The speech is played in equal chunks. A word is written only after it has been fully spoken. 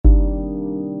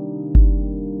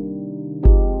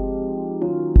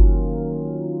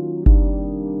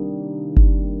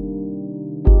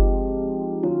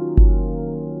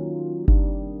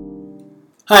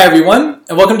Hi, everyone,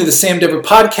 and welcome to the Sam Dever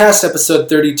Podcast, episode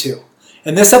 32.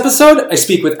 In this episode, I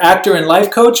speak with actor and life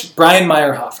coach Brian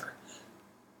Maierhofer.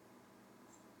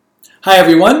 Hi,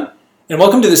 everyone, and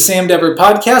welcome to the Sam Dever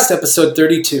Podcast, episode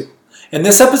 32. In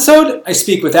this episode, I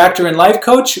speak with actor and life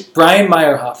coach Brian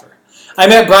Maierhofer. I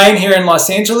met Brian here in Los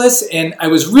Angeles, and I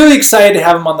was really excited to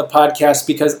have him on the podcast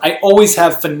because I always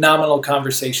have phenomenal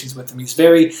conversations with him. He's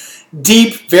very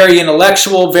deep, very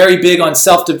intellectual, very big on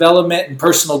self-development and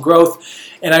personal growth.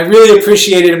 And I really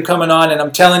appreciated him coming on, and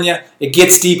I'm telling you, it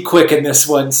gets deep quick in this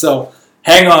one, so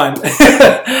hang on.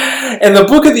 And the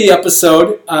book of the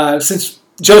episode, since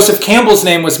Joseph Campbell's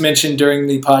name was mentioned during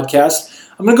the podcast,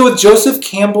 I'm going to go with Joseph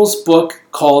Campbell's book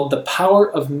called The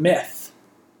Power of Myth.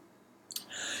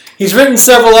 He's written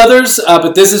several others,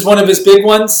 but this is one of his big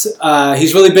ones.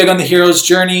 He's really big on the hero's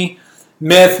journey,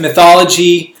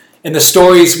 mythology, and the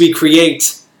stories we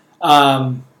create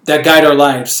that guide our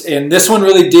lives. And this one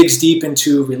really digs deep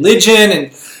into religion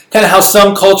and kind of how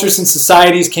some cultures and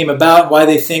societies came about, why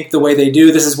they think the way they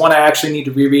do. This is one I actually need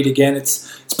to reread again.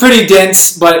 It's pretty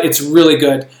dense, but it's really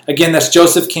good. Again, that's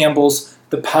Joseph Campbell's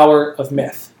The Power of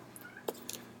Myth.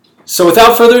 So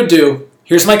without further ado,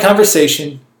 here's my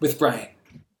conversation with Brian.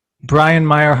 Brian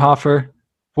Maierhofer,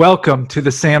 welcome to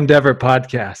the Sam Dever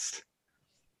Podcast.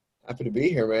 Happy to be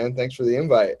here, man. Thanks for the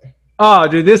invite. Oh,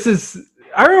 dude,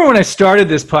 I remember when I started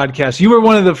this podcast, you were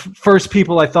one of the first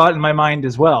people I thought in my mind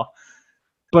as well.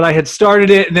 But I had started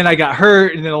it, and then I got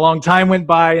hurt, and then a long time went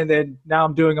by, and then now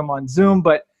I'm doing them on Zoom.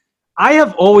 But I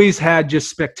have always had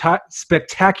just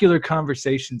spectacular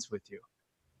conversations with you.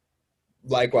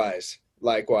 Likewise.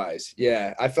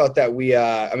 Yeah, I felt that we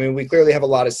clearly have a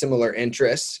lot of similar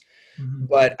interests.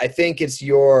 But I think it's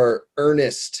your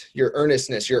earnest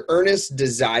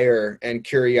desire and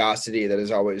curiosity that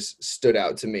has always stood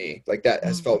out to me. Like that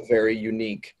has felt very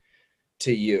unique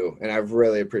to you. And I've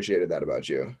really appreciated that about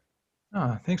you.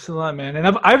 Oh, thanks a lot, man. And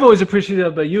I've always appreciated it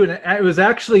about you. And it was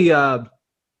actually, I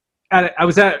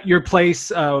was at your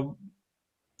place, I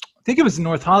think it was in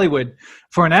North Hollywood,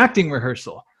 for an acting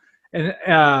rehearsal. And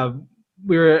a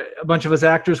bunch of us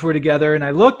actors were together, and I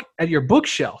look at your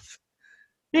bookshelf.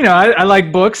 You know, I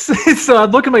like books, so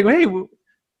I'm looking like, hey,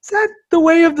 is that The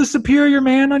Way of the Superior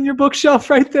Man on your bookshelf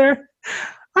right there?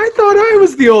 I thought I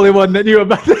was the only one that knew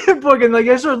about that book. And like,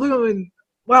 I started looking,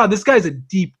 wow, this guy's a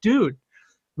deep dude.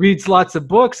 Reads lots of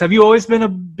books. Have you always been a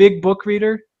big book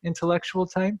reader, intellectual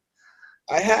type?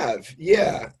 I have,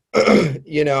 yeah.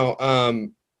 It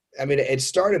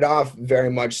started off very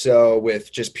much so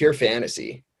with just pure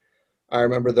fantasy. I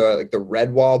remember the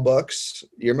Redwall books.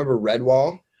 You remember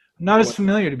Redwall? Not as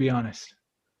familiar, to be honest.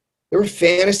 There were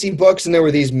fantasy books, and there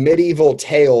were these medieval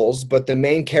tales, but the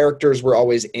main characters were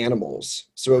always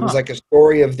animals. So it was like a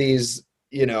story of these,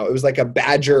 it was like a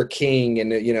badger king,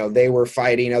 and, they were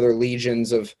fighting other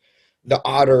legions of the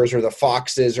otters or the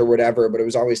foxes or whatever, but it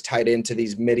was always tied into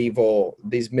these medieval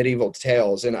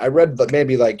tales. And I read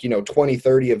maybe 20,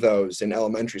 30 of those in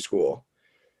elementary school.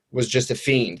 Was just a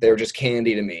fiend. They were just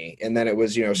candy to me. And then it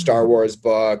was, Star Wars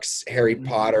books, Harry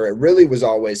Potter. It really was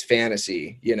always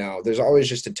fantasy. There's always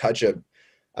just a touch of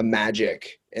a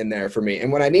magic in there for me. And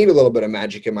when I need a little bit of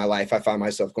magic in my life, I find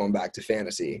myself going back to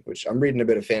fantasy, which I'm reading a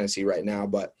bit of fantasy right now.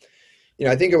 But,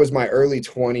 I think it was my early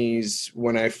 20s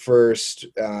when I first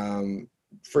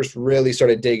really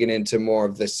started digging into more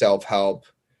of the self-help,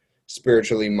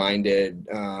 spiritually minded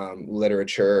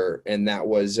literature. And that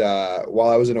was while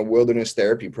I was in a wilderness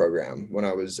therapy program when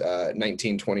I was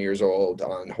 19, 20 years old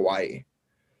on Hawaii.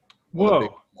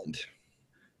 Whoa.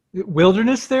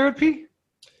 Wilderness therapy?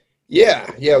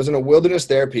 Yeah. I was in a wilderness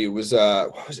therapy. It was,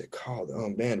 what was it called? Oh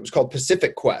man, it was called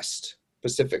Pacific Quest,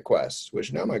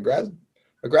 which now my grad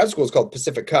school is called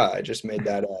Pacifica. I just made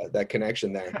that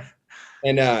connection there.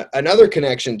 And another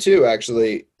connection too,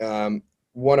 actually,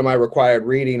 one of my required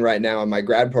reading right now in my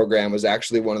grad program was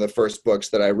actually one of the first books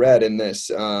that I read in this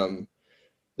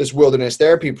wilderness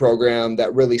therapy program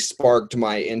that really sparked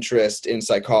my interest in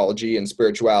psychology and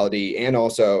spirituality and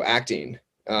also acting,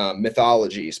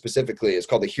 mythology specifically. It's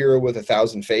called The Hero with a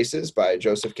Thousand Faces by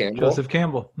Joseph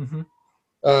Campbell.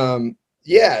 Mm-hmm.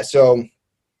 So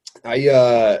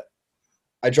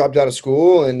I dropped out of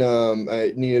school and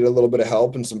I needed a little bit of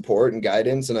help and support and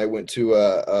guidance. And I went to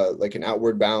an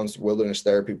outward bound wilderness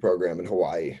therapy program in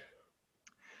Hawaii.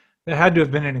 That had to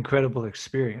have been an incredible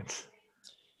experience.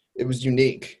 It was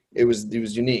unique. It was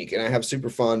unique. And I have super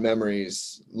fond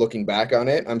memories looking back on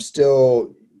it. I'm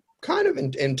still kind of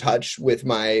in touch with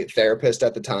my therapist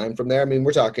at the time from there. I mean,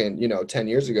 we're talking, 10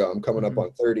 years ago. I'm coming up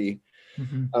on 30.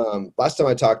 Mm-hmm. Last time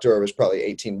I talked to her was probably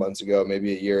 18 months ago,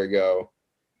 maybe a year ago.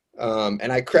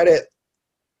 And I credit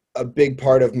a big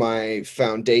part of my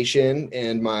foundation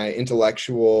and my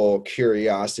intellectual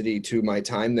curiosity to my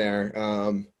time there.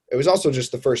 It was also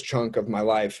just the first chunk of my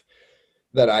life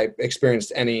that I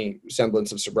experienced any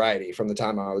semblance of sobriety, from the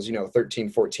time I was, 13,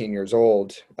 14 years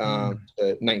old,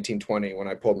 to 19, 20, when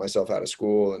I pulled myself out of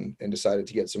school and decided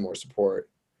to get some more support.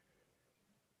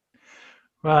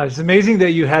 Wow, it's amazing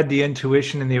that you had the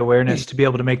intuition and the awareness to be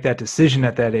able to make that decision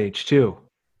at that age too.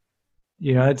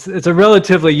 It's a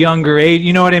relatively younger age,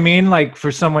 you know what I mean? Like,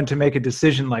 for someone to make a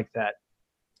decision like that.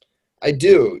 I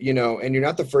do, and you're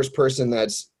not the first person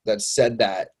that's said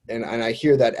that. And I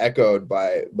hear that echoed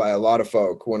by a lot of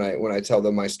folk when I tell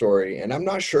them my story. And I'm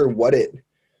not sure what it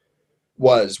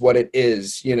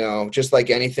is, just like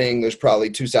anything, there's probably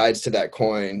two sides to that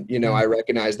coin. I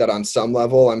recognize that on some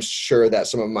level. I'm sure that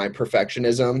some of my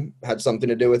perfectionism had something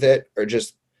to do with it, or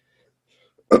just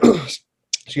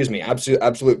excuse me,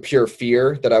 absolute pure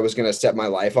fear that I was going to set my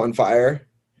life on fire.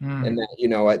 And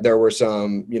that, there were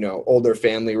some, older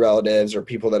family relatives or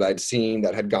people that I'd seen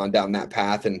that had gone down that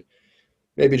path, and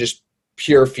maybe just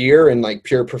pure fear and like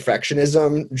pure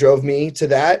perfectionism drove me to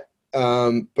that.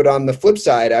 But on the flip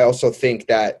side, I also think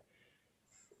that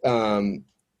an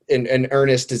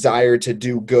earnest desire to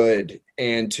do good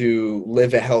and to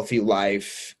live a healthy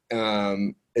life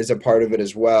is a part of it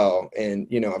as well. And,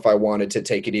 if I wanted to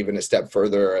take it even a step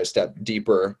further, a step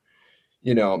deeper,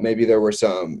 maybe there were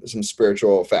some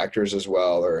spiritual factors as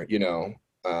well, or,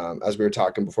 as we were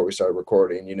talking before we started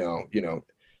recording,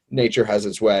 nature has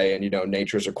its way, and,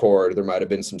 nature's a chord. There might've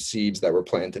been some seeds that were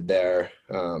planted there,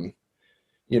 from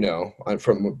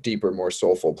a deeper, more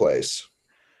soulful place.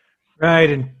 Right.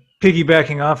 And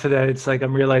piggybacking off of that, it's like,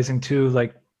 I'm realizing too,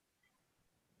 like,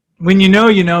 when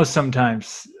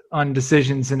sometimes on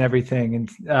decisions and everything,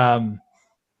 and,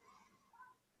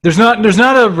 there's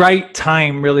not a right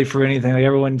time really for anything. Like,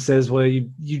 everyone says, well,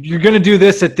 you're going to do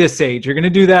this at this age. You're going to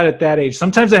do that at that age.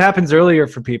 Sometimes it happens earlier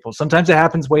for people. Sometimes it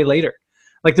happens way later.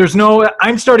 Like,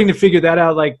 I'm starting to figure that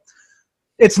out. Like,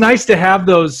 it's nice to have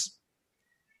those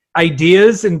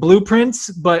ideas and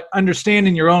blueprints, but understand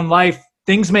in your own life,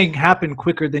 things may happen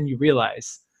quicker than you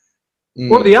realize.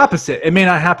 Or the opposite. It may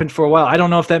not happen for a while. I don't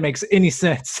know if that makes any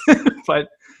sense, but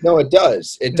no, it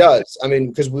does. It does. I mean,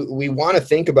 because we want to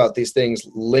think about these things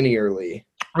linearly.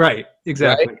 Right.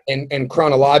 Exactly. Right? And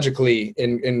chronologically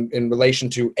in relation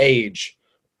to age.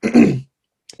 And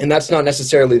that's not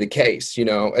necessarily the case,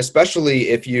 especially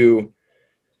if you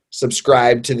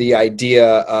subscribe to the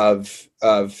idea of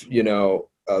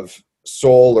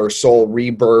soul or soul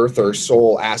rebirth or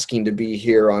soul asking to be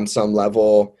here on some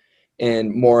level,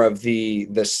 and more of the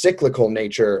cyclical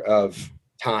nature of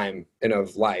time and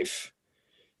of life.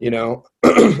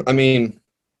 I mean,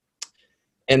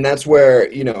 and that's where,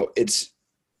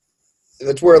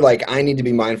 that's where like I need to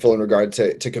be mindful in regard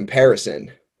to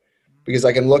comparison, because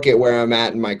I can look at where I'm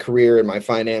at in my career and my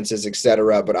finances,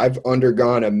 etc. But I've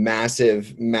undergone a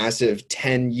massive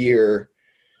 10-year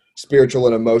spiritual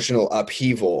and emotional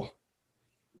upheaval,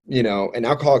 and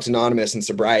Alcoholics Anonymous and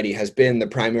sobriety has been the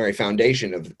primary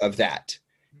foundation of that.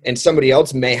 And somebody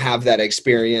else may have that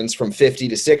experience from 50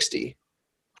 to 60.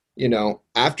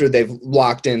 After they've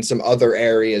locked in some other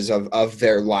areas of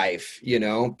their life,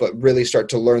 but really start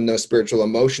to learn those spiritual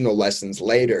emotional lessons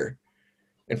later.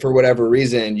 And for whatever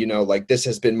reason, like, this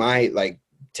has been my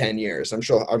 10 years. I'm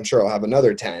sure I'll have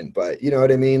another 10, but you know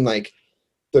what I mean? Like,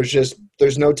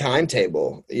 there's no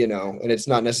timetable, and it's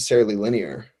not necessarily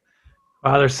linear.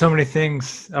 Wow. There's so many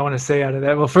things I want to say out of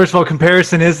that. Well, first of all,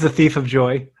 comparison is the thief of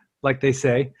joy, like they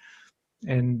say.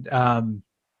 And,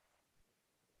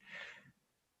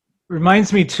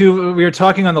 reminds me too, we were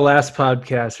talking on the last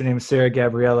podcast, her name is Sarah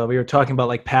Gabriella. We were talking about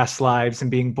like past lives and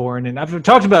being born, and I've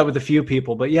talked about it with a few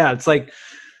people, but yeah, it's like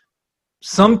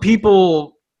some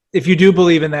people, if you do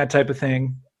believe in that type of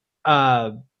thing,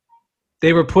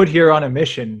 they were put here on a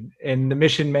mission, and the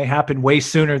mission may happen way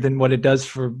sooner than what it does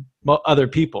for other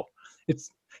people.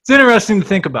 It's interesting to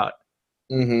think about.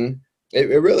 Mm-hmm.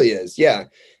 It really is. Yeah.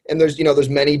 And there's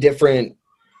many different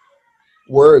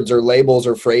words or labels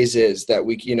or phrases that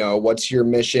we, what's your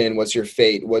mission, what's your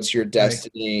fate, what's your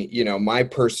destiny. Right. My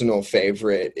personal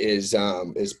favorite is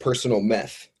personal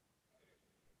myth,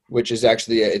 which is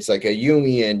actually, it's like a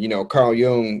Jungian, Carl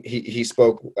Jung, he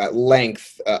spoke at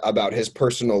length about his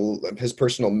personal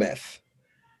myth.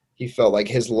 He felt like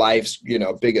his life's,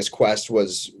 biggest quest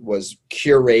was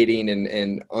curating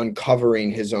and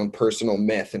uncovering his own personal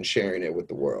myth and sharing it with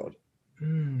the world.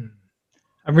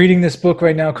 I'm reading this book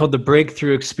right now called The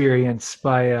Breakthrough Experience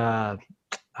by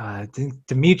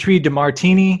Dimitri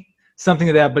DeMartini, something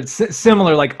like that, but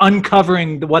similar, like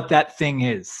uncovering what that thing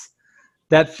is.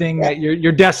 that thing that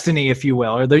your destiny, if you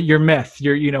will, or your myth,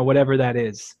 your whatever that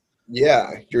is. Yeah,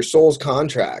 your soul's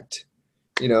contract.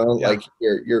 Like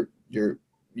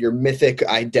your mythic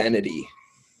identity.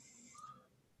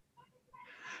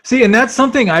 See, and that's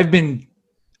something I don't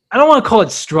want to call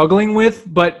it struggling with,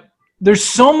 but there's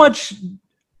so much,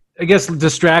 I guess,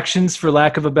 distractions, for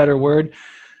lack of a better word.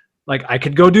 Like, I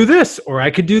could go do this, or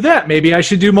I could do that. Maybe I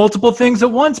should do multiple things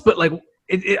at once, but like,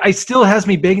 I still has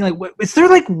me begging, like, is there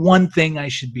like one thing I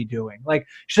should be doing? Like,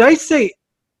 should I say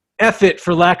F it,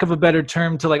 for lack of a better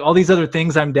term, to like all these other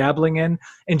things I'm dabbling in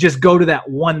and just go to that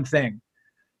one thing?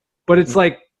 But it's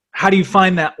like, how do you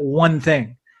find that one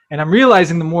thing? And I'm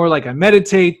realizing the more like I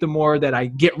meditate, the more that I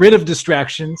get rid of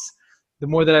distractions, the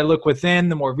more that I look within,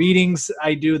 the more readings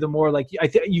I do, the more like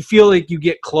you feel like you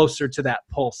get closer to that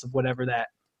pulse of whatever that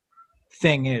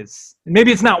thing is. And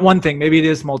maybe it's not one thing, maybe it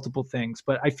is multiple things,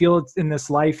 but I feel it's in this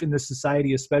life, in this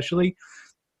society especially,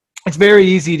 it's very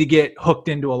easy to get hooked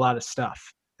into a lot of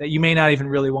stuff that you may not even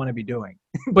really want to be doing,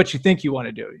 but you think you want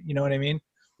to do it. You know what I mean?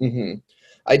 Mm-hmm.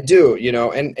 I do,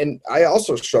 and I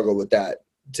also struggle with that,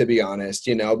 to be honest,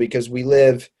 because we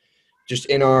live just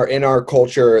in our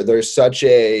culture. There's such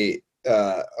a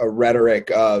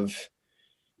rhetoric of,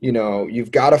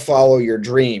 you've got to follow your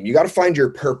dream. You got to find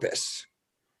your purpose.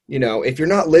 If you're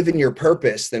not living your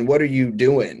purpose, then what are you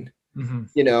doing?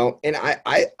 Mm-hmm. And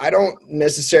I don't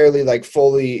necessarily like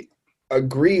fully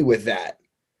agree with that.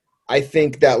 I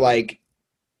think that like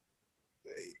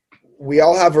we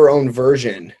all have our own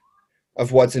version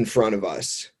of what's in front of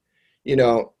us,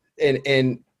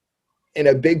 and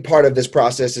a big part of this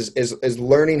process is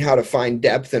learning how to find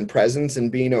depth and presence and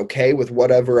being okay with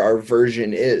whatever our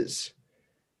version is,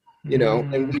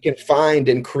 and we can find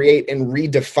and create and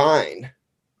redefine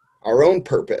our own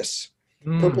purpose.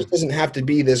 Purpose doesn't have to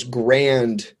be this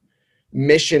grand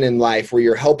mission in life where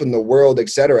you're helping the world,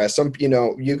 etc.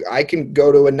 I can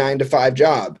go to a 9-to-5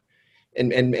 job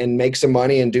and make some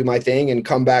money and do my thing and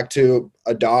come back to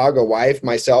a dog, a wife,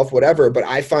 myself, whatever. But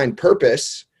I find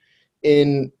purpose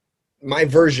in my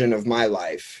version of my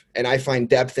life, and I find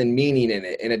depth and meaning in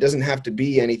it. And it doesn't have to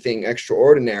be anything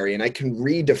extraordinary. And I can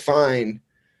redefine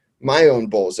my own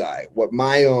bullseye, what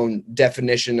my own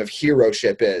definition of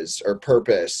heroship is, or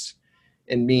purpose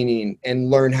and meaning, and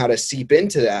learn how to seep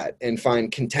into that and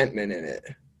find contentment in it.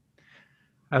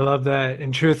 I love that.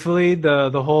 And truthfully, the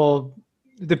whole,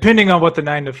 depending on what the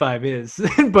 9-to-5 is,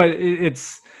 but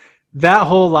it's that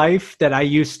whole life that I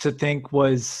used to think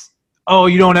was, oh,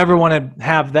 you don't ever want to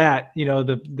have that,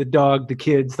 the dog, the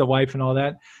kids, the wife, and all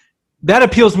that. That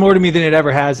appeals more to me than it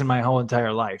ever has in my whole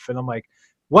entire life. And I'm like,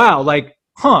 wow, like,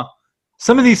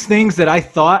 some of these things that I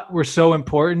thought were so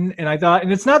important, and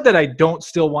it's not that I don't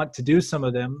still want to do some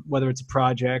of them, whether it's a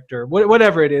project or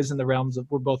whatever it is in the realms of,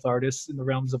 we're both artists in the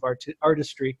realms of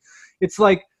artistry. It's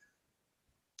like,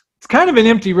 it's kind of an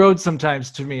empty road sometimes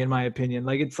to me, in my opinion.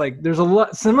 Like, it's like, there's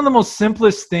some of the most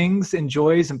simplest things and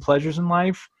joys and pleasures in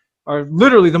life are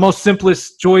literally the most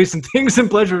simplest joys and things and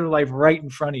pleasures in life right in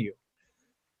front of you.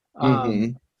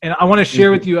 And I want to share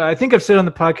with you, I think I've said on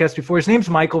the podcast before, his name's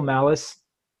Michael Malice.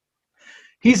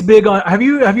 He's big on, have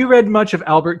you read much of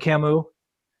Albert Camus?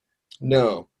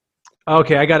 No.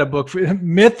 Okay, I got a book for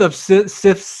Myth of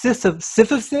Sisyphus.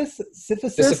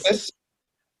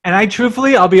 And I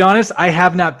truthfully, I'll be honest, I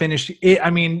have not finished it.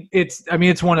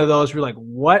 It's one of those where you're like,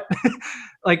 what?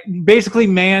 Like, basically,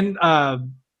 man,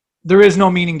 there is no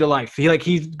meaning to life.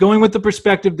 He's going with the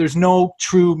perspective, there's no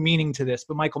true meaning to this.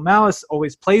 But Michael Malice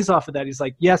always plays off of that. He's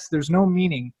like, yes, there's no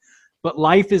meaning. But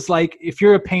life is like, if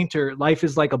you're a painter, life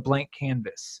is like a blank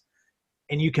canvas,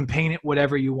 and you can paint it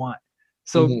whatever you want.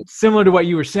 So similar to what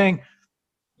you were saying,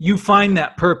 you find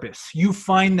that purpose, you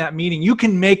find that meaning, you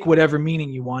can make whatever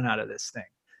meaning you want out of this thing.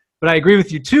 But I agree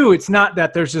with you too. It's not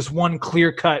that there's just one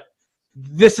clear cut,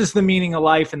 this is the meaning of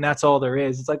life and that's all there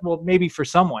is. It's like, well, maybe for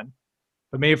someone,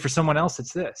 but maybe for someone else,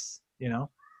 it's this,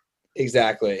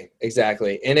 Exactly.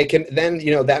 And it can then,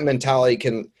 that mentality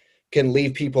can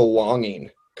leave people longing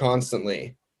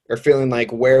constantly, or feeling like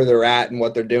where they're at and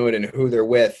what they're doing and who they're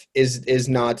with is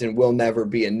not and will never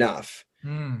be enough.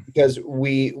 Because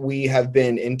we have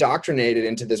been indoctrinated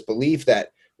into this belief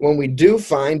that when we do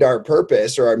find our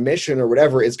purpose or our mission or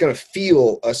whatever, it's going to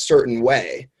feel a certain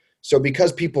way. So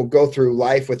because people go through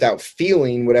life without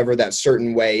feeling whatever that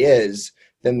certain way is,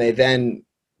 then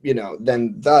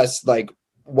thus, like,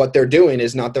 what they're doing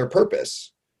is not their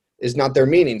purpose, is not their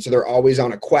meaning. So they're always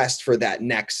on a quest for that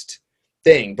next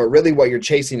thing, but really what you're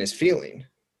chasing is feeling.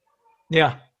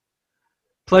 Yeah.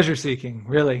 Pleasure seeking,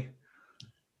 really.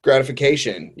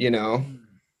 Gratification,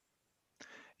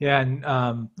 Yeah.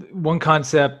 And one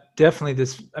concept, definitely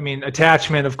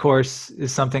attachment, of course,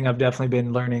 is something I've definitely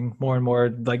been learning more and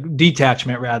more, like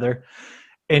detachment rather.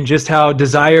 And just how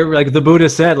desire, like the Buddha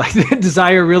said, like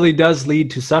desire really does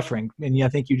lead to suffering. And I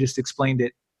think you just explained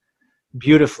it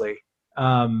beautifully.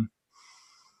 And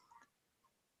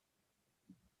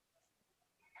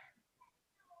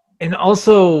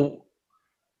also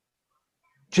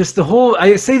just the whole,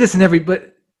 I say this but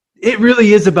it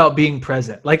really is about being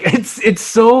present. Like it's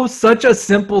such a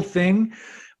simple thing,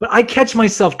 but I catch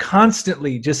myself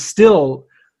constantly just still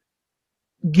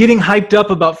getting hyped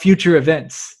up about future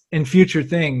events and future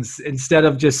things instead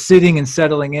of just sitting and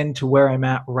settling into where I'm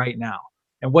at right now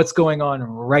and what's going on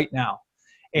right now.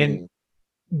 And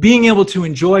being able to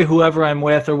enjoy whoever I'm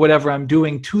with or whatever I'm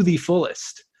doing to the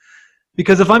fullest.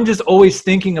 Because if I'm just always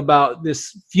thinking about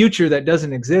this future that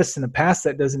doesn't exist and the past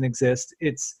that doesn't exist,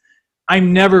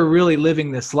 I'm never really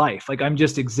living this life. Like I'm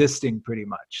just existing pretty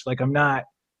much. Like I'm not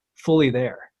fully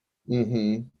there. I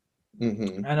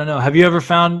don't know. Have you ever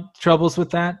found troubles with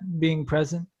that, being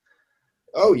present?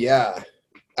 Oh yeah,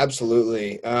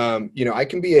 absolutely. I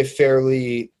can be a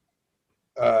fairly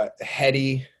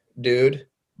heady dude.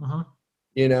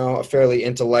 A fairly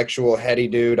intellectual, heady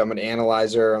dude. I'm an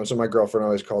analyzer. So my girlfriend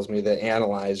always calls me the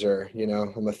analyzer.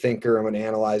 I'm a thinker. I'm an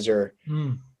analyzer.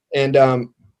 And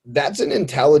that's an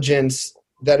intelligence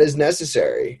that is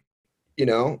necessary,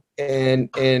 and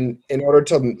in order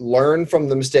to learn from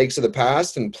the mistakes of the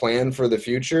past and plan for the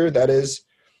future, that is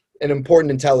an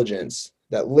important intelligence,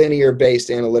 that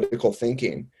linear-based analytical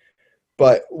thinking.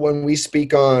 But when we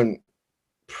speak on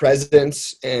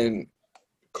presence and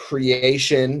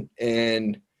creation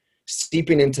and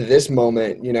steeping into this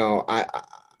moment,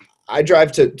 I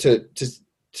drive to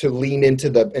lean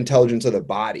into the intelligence of the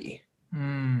body,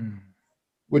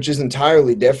 which is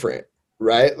entirely different,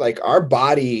 right? Like our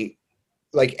body,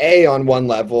 like on one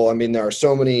level, I mean, there are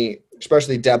so many,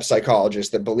 especially depth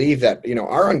psychologists, that believe that,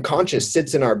 our unconscious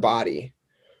sits in our body.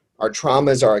 Our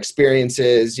traumas, our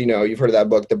experiences, you've heard of that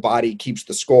book, The Body Keeps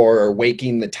the Score, or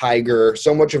Waking the Tiger.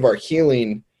 So much of our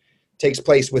healing takes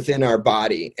place within our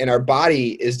body, and our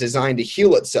body is designed to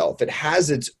heal itself. It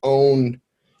has its own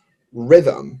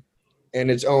rhythm and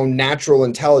its own natural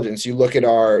intelligence. You look at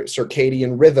our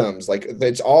circadian rhythms, like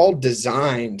it's all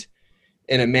designed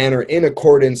in a manner in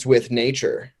accordance with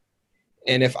nature.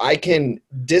 And if I can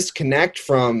disconnect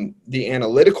from the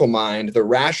analytical mind, the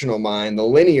rational mind, the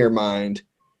linear mind,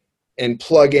 and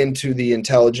plug into the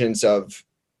intelligence of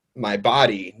my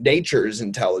body, nature's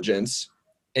intelligence,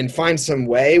 and find some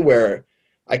way where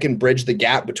I can bridge the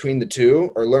gap between the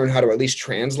two, or learn how to at least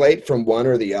translate from one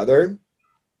or the other,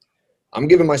 I'm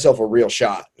giving myself a real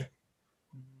shot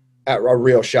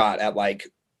at like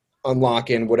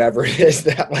unlocking whatever it is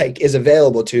that like is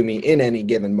available to me in any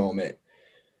given moment.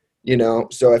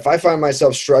 So if I find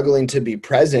myself struggling to be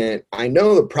present, I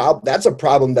know that's a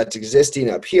problem that's existing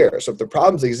up here. So if the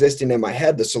problem's existing in my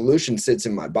head, the solution sits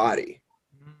in my body.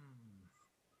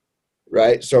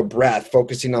 Right? So breath,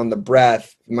 focusing on the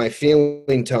breath, my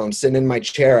feeling tone, sitting in my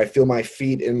chair, I feel my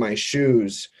feet in my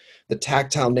shoes, the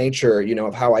tactile nature,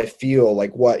 of how I feel,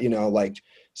 like what, like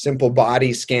simple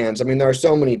body scans. I mean, there are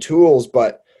so many tools,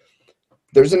 but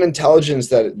there's an intelligence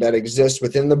that exists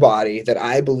within the body that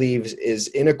I believe is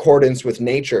in accordance with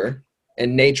nature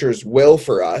and nature's will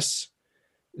for us,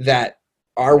 that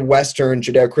our Western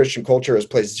Judeo-Christian culture has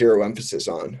placed zero emphasis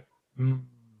on.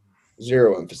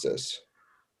 Zero emphasis.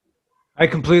 I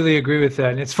completely agree with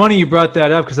that. And it's funny you brought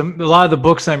that up, because a lot of the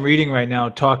books I'm reading right now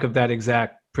talk of that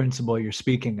exact principle you're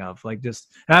speaking of. Like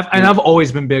I've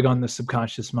always been big on the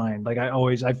subconscious mind. Like I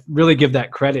really give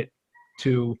that credit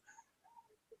to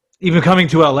even coming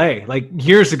to LA. Like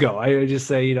years ago, I just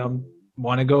say,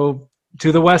 want to go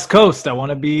to the West Coast. I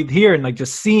want to be here, and like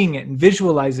just seeing it and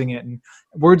visualizing it and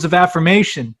words of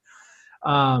affirmation.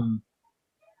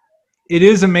 It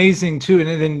is amazing too.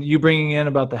 And then you bringing in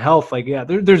about the health, like, yeah,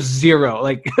 there's zero,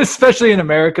 like, especially in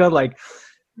America, like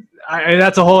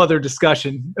that's a whole other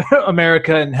discussion,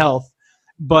 America and health.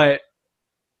 But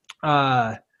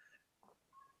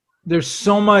there's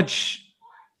so much,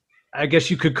 I guess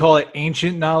you could call it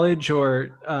ancient knowledge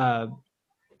or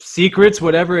secrets,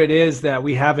 whatever it is, that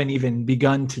we haven't even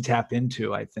begun to tap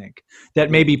into, I think, that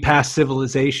maybe past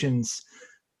civilizations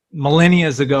millennia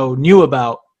ago knew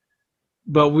about.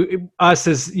 But us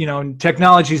as,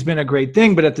 technology has been a great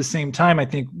thing, but at the same time, I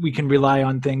think we can rely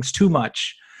on things too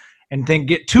much and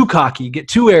get too cocky, get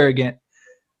too arrogant.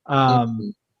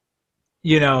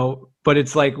 but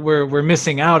it's like we're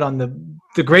missing out on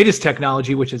the greatest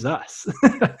technology, which is us,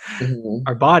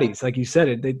 our bodies. Like you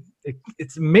said,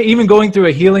 it's even going through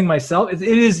a healing myself. It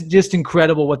is just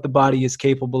incredible what the body is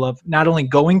capable of, not only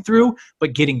going through,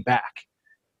 but getting back.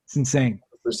 It's insane.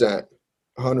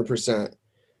 100%.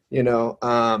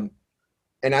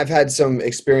 And I've had some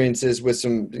experiences with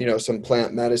some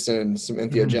plant medicine, some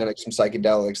entheogenics, some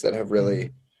psychedelics that have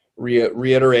really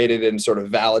reiterated and sort of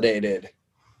validated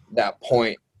that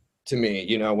point to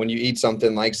me. When you eat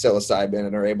something like psilocybin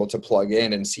and are able to plug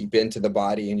in and seep into the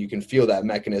body, and you can feel that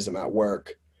mechanism at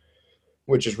work,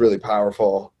 which is really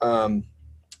powerful.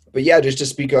 But yeah, just to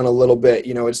speak on a little bit,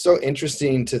 it's so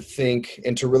interesting to think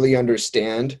and to really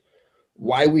understand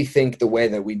why we think the way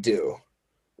that we do.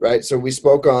 Right. So we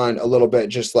spoke on a little bit,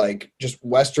 just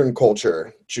Western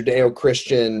culture,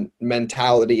 Judeo-Christian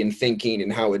mentality and thinking,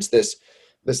 and how it's this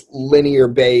linear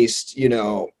based,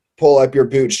 pull up your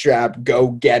bootstrap, go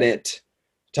get it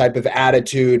type of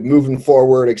attitude, moving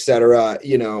forward, etc.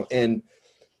 And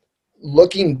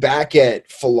looking back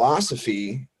at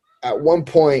philosophy, at one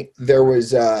point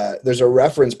there's a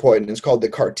reference point, and it's called the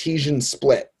Cartesian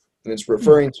split. And it's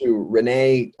referring to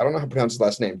Rene, I don't know how to pronounce his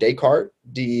last name, Descartes,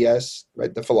 D-E-S,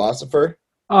 right? The philosopher.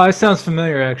 Oh, it sounds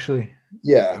familiar, actually.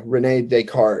 Yeah, Rene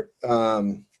Descartes.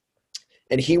 And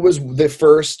he was the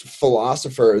first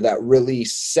philosopher that really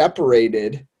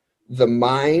separated the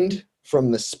mind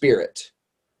from the spirit,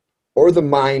 or the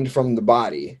mind from the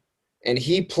body. And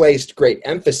he placed great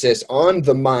emphasis on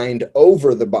the mind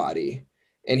over the body.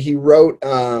 And he wrote,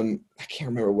 I can't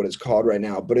remember what it's called right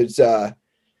now, but it's...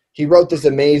 he wrote this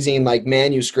amazing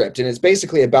manuscript, and it's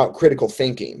basically about critical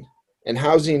thinking and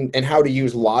how to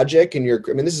use logic in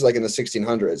this is in the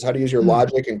 1600s, how to use your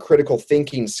logic and critical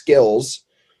thinking skills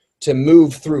to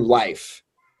move through life.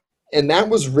 And that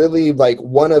was really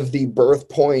one of the birth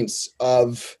points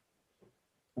of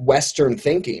Western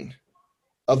thinking,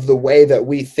 of the way that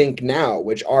we think now,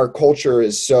 which our culture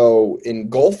is so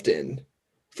engulfed in,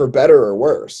 for better or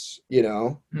worse.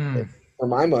 For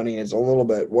my money, it's a little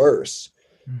bit worse.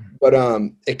 But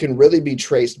it can really be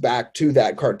traced back to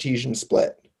that Cartesian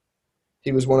split.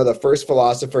 He was one of the first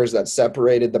philosophers that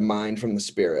separated the mind from the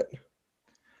spirit.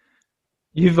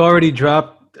 You've already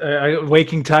dropped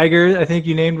Waking Tiger, I think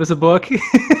you named, was a book.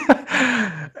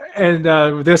 And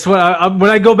this one, when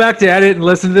I go back to edit and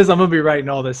listen to this, I'm going to be writing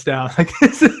all this down.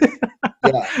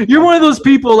 Yeah. You're one of those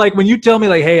people, when you tell me,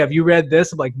 hey, have you read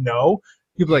this? I'm like, no.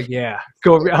 You'd be like, yeah,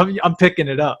 go. I'm picking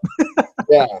it up.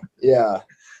 Yeah.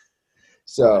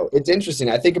 So it's interesting.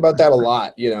 I think about that a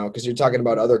lot, because you're talking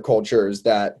about other cultures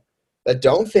that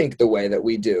don't think the way that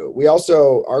we do.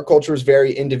 Our culture is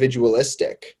very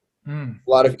individualistic. A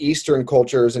lot of Eastern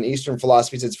cultures and Eastern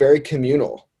philosophies, it's very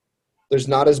communal. There's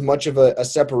not as much of a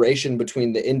separation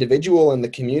between the individual and the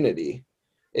community.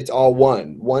 It's all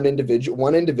one. One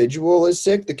individual is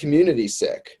sick, the community's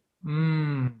sick.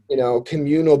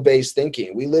 Communal-based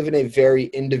thinking. We live in a very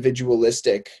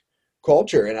individualistic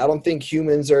culture, and I don't think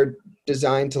humans are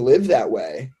designed to live that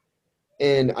way.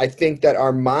 And I think that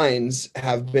our minds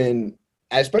have been,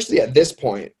 especially at this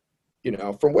point,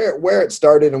 from where it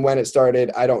started and when it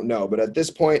started, I don't know, but at this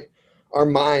point our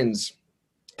minds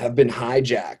have been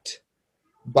hijacked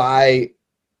by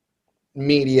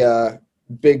media,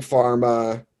 big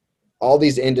pharma, all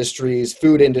these industries,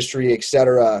 food industry,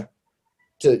 etc.,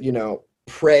 to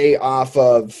prey off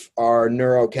of our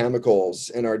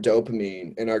neurochemicals and our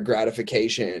dopamine and our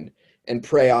gratification, and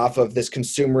prey off of this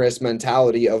consumerist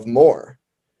mentality of more,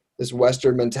 this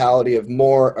Western mentality of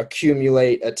more,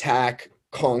 accumulate, attack,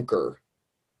 conquer,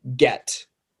 get,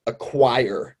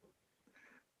 acquire.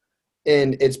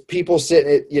 And it's people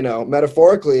sitting,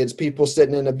 metaphorically, it's people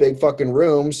sitting in a big fucking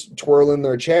rooms, twirling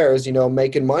their chairs,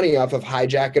 making money off of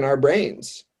hijacking our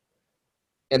brains.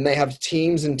 And they have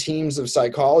teams and teams of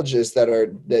psychologists that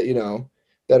are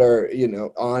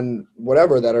on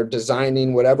whatever, that are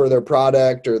designing whatever their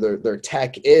product or their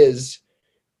tech is,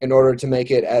 in order to make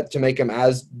them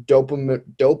as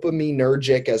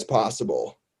dopaminergic as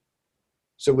possible.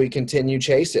 So we continue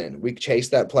chasing. We chase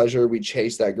that pleasure. We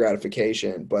chase that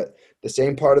gratification. But the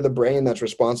same part of the brain that's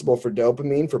responsible for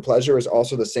dopamine, for pleasure, is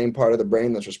also the same part of the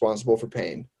brain that's responsible for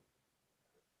pain.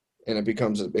 And it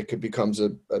becomes a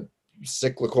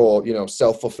cyclical,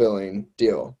 self-fulfilling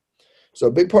deal. So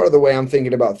a big part of the way I'm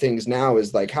thinking about things now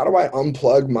is how do I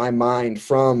unplug my mind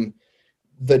from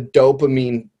the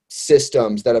dopamine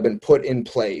systems that have been put in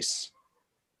place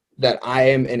that I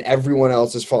am and everyone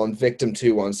else has fallen victim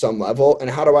to on some level,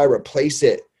 and how do I replace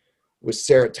it with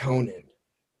serotonin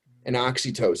and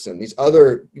oxytocin, these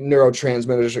other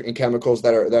neurotransmitters and chemicals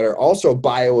that are also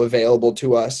bioavailable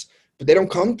to us, but they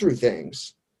don't come through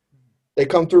things. They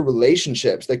come through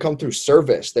relationships. They come through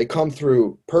service. They come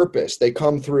through purpose. They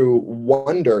come through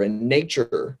wonder and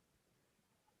nature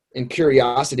and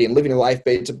curiosity and living a life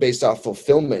based off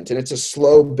fulfillment. And it's a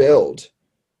slow build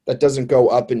that doesn't go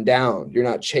up and down. You're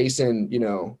not chasing,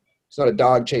 it's not a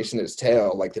dog chasing its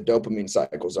tail like the dopamine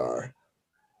cycles are.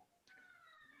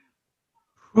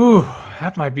 Ooh,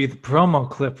 that might be the promo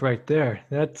clip right there.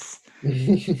 That's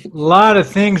a lot of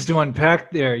things to unpack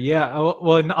there. Yeah.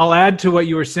 Well, and I'll add to what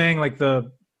you were saying, like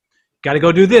got to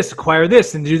go do this, acquire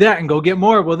this, and do that, and go get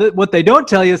more. Well, what they don't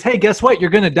tell you is, hey, guess what? You're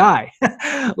going to die.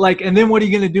 And then what are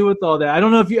you going to do with all that? I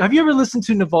don't know if have you ever listened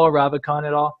to Naval Ravikant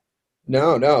at all?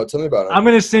 No. Tell me about it. I'm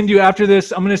going to send you after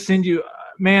this. I'm going to send you,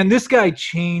 man, this guy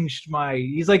changed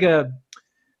he's like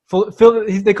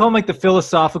they call him like the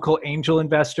philosophical angel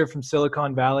investor from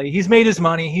Silicon Valley. He's made his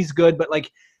money. He's good. But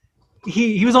like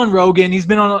he was on Rogan. He's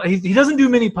been on, he doesn't do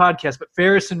many podcasts, but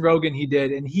Ferris and Rogan he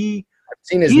did. And I've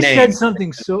seen his name. Said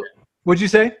something so, what'd you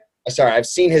say? Sorry, I've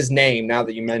seen his name now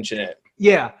that you mention it.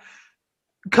 Yeah.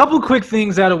 A couple quick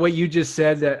things out of what you just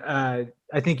said that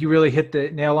I think you really hit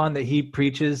the nail on that he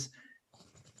preaches.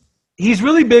 He's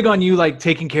really big on you like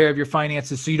taking care of your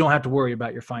finances so you don't have to worry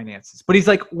about your finances. But he's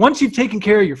like, once you've taken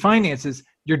care of your finances,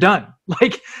 you're done.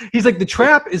 Like, he's like, the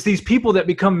trap is these people that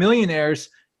become millionaires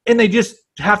and they just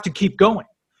have to keep going.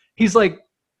 He's like,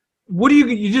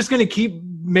 you're just going to keep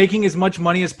making as much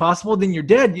money as possible, then you're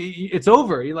dead. It's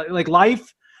over. Like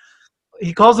life,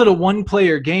 he calls it a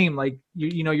one-player game. Like,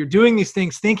 you're doing these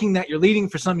things thinking that you're leading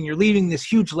for something. You're leaving this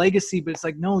huge legacy, but it's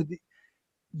like, no,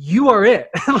 you are it.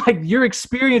 Like, your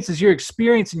experience is your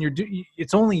experience, and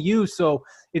it's only you. So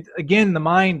again, the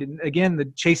mind, and again,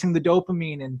 the chasing the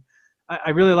dopamine. And I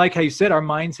really like how you said our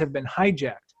minds have been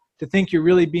hijacked to think you're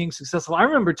really being successful. I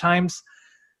remember times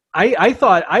I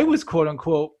thought I was quote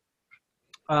unquote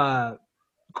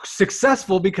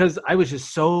successful because I was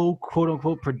just so quote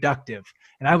unquote productive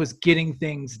and I was getting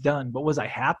things done. But was I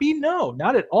happy? No,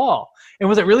 not at all. And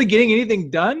was I really getting anything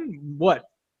done? What?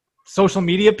 Social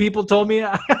media people told me,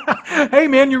 hey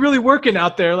man, you're really working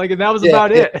out there. Like, and that was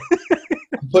about it.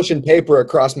 I'm pushing paper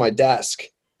across my desk.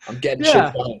 I'm getting shit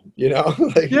done,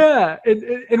 Yeah.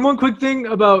 And one quick thing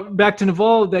about back to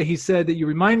Naval that he said that you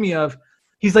remind me of,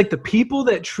 he's like, the people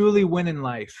that truly win in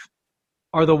life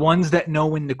are the ones that know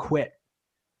when to quit.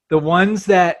 The ones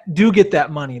that do get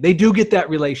that money. They do get that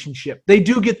relationship. They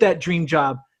do get that dream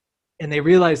job. And they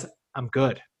realize, I'm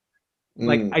good.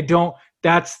 Like,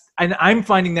 and I'm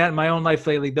finding that in my own life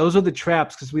lately. Those are the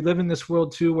traps, because we live in this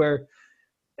world too where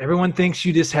everyone thinks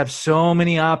you just have so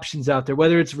many options out there,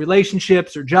 whether it's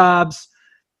relationships or jobs,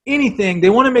 anything. They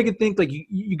want to make it think like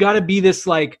you got to be this,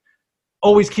 like,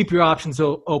 always keep your options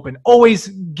open, always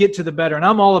get to the better. And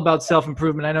I'm all about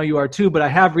self-improvement. I know you are too, but I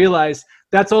have realized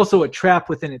that's also a trap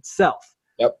within itself.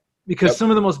 Yep. Because some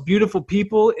of the most beautiful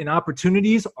people and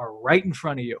opportunities are right in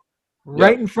front of you.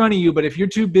 Right in front of you. But if you're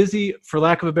too busy, for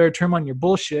lack of a better term, on your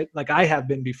bullshit, like I have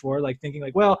been before, like thinking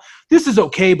like, well, this is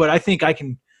okay, but I think I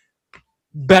can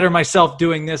better myself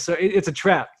doing this. So it's a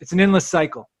trap. It's an endless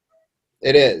cycle.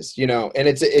 It is, and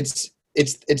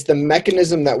it's the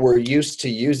mechanism that we're used to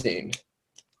using,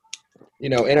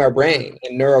 in our brain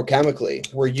and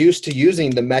neurochemically. We're used to using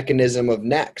the mechanism of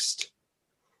next.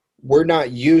 We're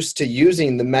not used to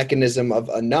using the mechanism of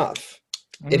enough.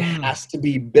 It has to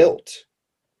be built.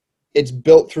 It's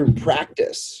built through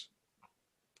practice.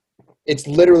 It's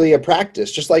literally a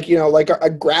practice, just like, like a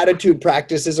gratitude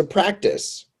practice is a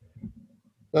practice.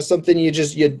 Not something you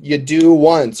do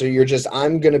once, or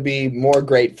I'm going to be more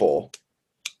grateful.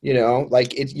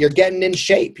 You're getting in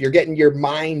shape. You're getting your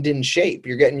mind in shape.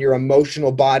 You're getting your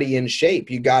emotional body in shape.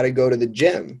 You got to go to the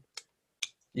gym.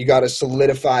 You got to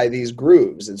solidify these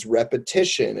grooves. It's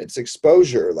repetition. It's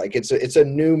exposure. Like it's a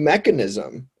new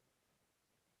mechanism.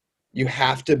 You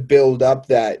have to build up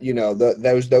that,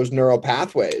 those neural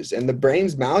pathways, and the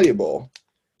brain's malleable.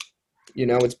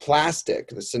 It's plastic,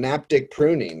 the synaptic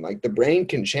pruning, like the brain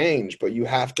can change, but you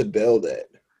have to build it.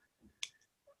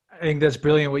 I think that's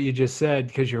brilliant what you just said,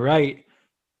 because you're right.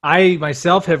 I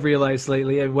myself have realized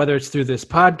lately, whether it's through this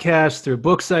podcast, through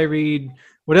books I read,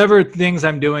 whatever things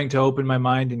I'm doing to open my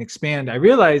mind and expand, I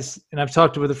realize, and I've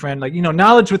talked with a friend, like,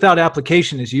 knowledge without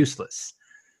application is useless.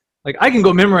 Like, I can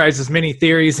go memorize as many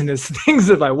theories and as things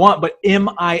as I want, but am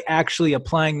I actually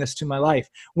applying this to my life?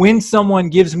 When someone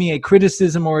gives me a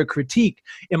criticism or a critique,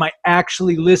 am I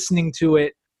actually listening to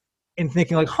it and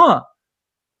thinking like,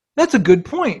 that's a good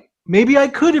point. Maybe I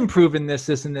could improve in this,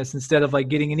 and this, instead of like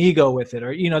getting an ego with it.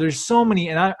 Or, there's so many,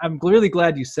 and I'm really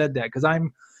glad you said that, because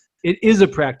it is a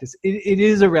practice. It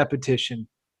is a repetition,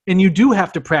 and you do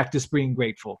have to practice being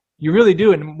grateful. You really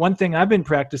do. And one thing I've been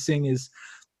practicing is,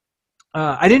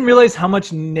 I didn't realize how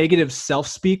much negative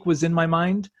self-speak was in my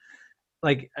mind.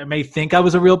 Like I may think I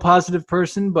was a real positive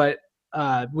person, but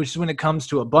which is when it comes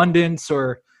to abundance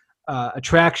or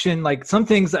attraction, like some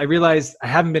things I realized I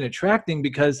haven't been attracting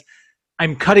because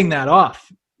I'm cutting that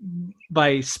off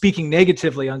by speaking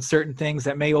negatively on certain things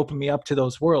that may open me up to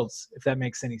those worlds, if that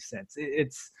makes any sense.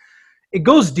 It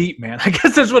goes deep, man. I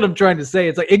guess that's what I'm trying to say.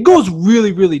 It's like it goes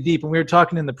really, really deep. And we were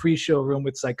talking in the pre-show room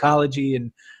with psychology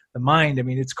and the mind. I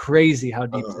mean, it's crazy how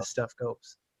deep this stuff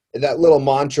goes. That little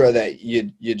mantra that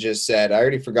you just said, I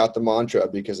already forgot the mantra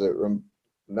because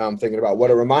now I'm thinking about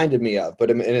what it reminded me of. But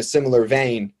in a similar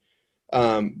vein,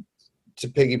 to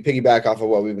piggyback off of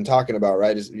what we've been talking about,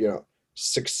 right? Is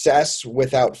success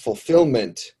without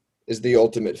fulfillment is the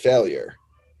ultimate failure.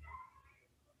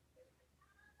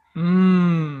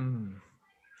 And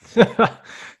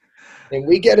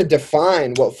we get to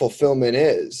define what fulfillment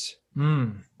is.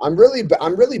 I'm really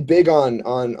big on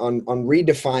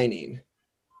redefining.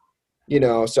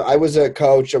 So I was a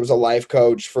coach. I was a life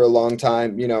coach for a long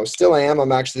time. Still am.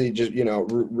 I'm actually just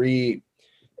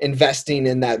investing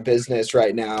in that business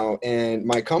right now. And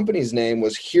my company's name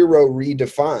was Hero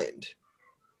Redefined.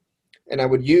 And I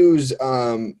would use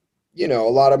a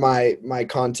lot of my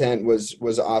content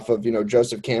was off of,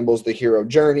 Joseph Campbell's The Hero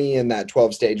Journey and that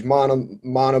 12-stage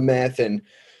monomyth, and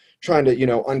trying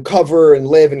to, uncover and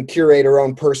live and curate our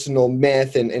own personal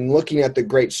myth, and looking at the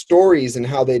great stories and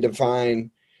how they define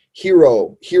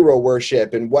hero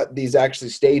worship and what these actually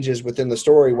stages within the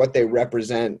story, what they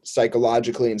represent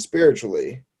psychologically and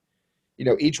spiritually.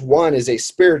 Each one is a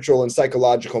spiritual and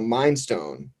psychological mind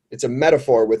stone. It's a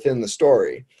metaphor within the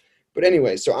story. But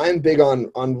anyway, so I'm big on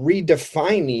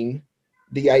redefining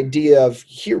the idea of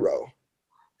hero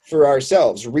for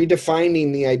ourselves,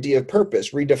 redefining the idea of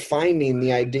purpose, redefining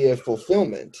the idea of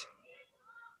fulfillment.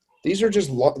 These are just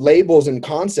labels and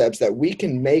concepts that we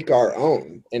can make our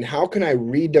own. And how can I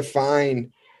redefine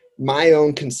my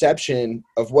own conception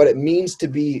of what it means to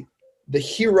be the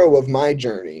hero of my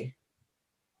journey,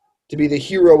 to be the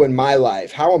hero in my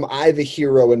life? How am I the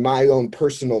hero in my own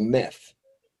personal myth?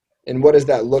 And what does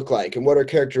that look like? And what are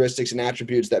characteristics and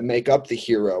attributes that make up the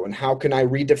hero? And how can I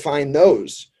redefine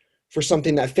those for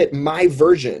something that fit my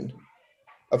version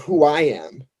of who I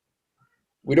am?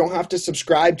 We don't have to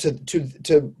subscribe to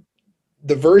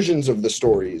the versions of the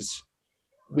stories.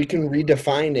 We can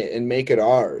redefine it and make it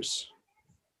ours.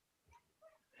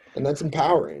 And that's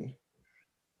empowering.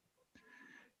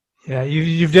 Yeah,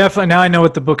 you've definitely, now I know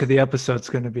what the book of the episode's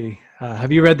going to be.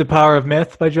 Have you read The Power of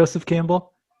Myth by Joseph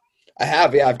Campbell? I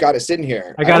have, yeah. I've got it sitting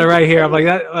here. I got it right here. I'm like,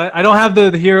 I don't have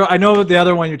the hero. I know the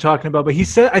other one you're talking about, but he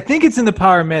said, I think it's in The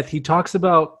Power of Myth. He talks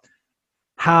about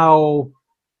how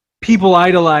people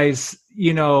idolize,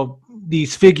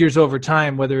 these figures over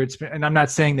time, whether it's, and I'm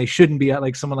not saying they shouldn't be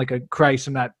like someone like a Christ.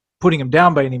 I'm not putting him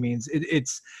down by any means.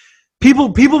 It's people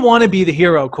want to be the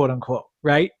hero, quote unquote,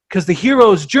 right? Because the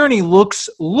hero's journey looks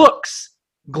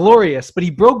glorious, but he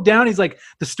broke down. He's like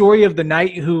the story of the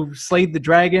knight who slayed the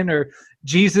dragon, or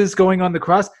Jesus going on the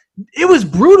cross. It was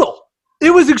brutal.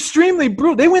 It was extremely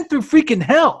brutal. They went through freaking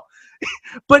hell,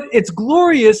 but it's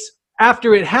glorious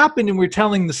after it happened, and we're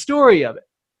telling the story of it.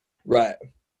 Right.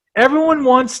 Everyone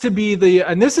wants to be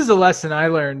and this is a lesson I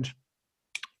learned.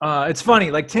 It's funny,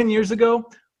 like 10 years ago,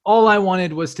 all I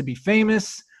wanted was to be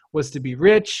famous, was to be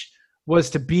rich, was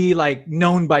to be like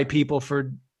known by people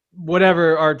for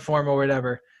whatever art form or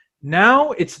whatever.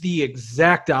 Now it's the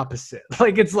exact opposite.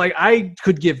 Like, it's like I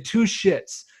could give two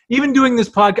shits. Even doing this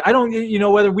podcast, I don't,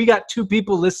 whether we got 2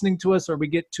 people listening to us or we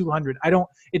get 200,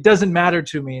 it doesn't matter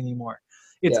to me anymore.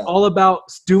 It's all about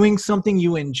doing something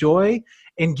you enjoy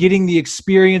and getting the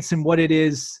experience and what it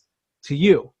is to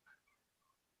you.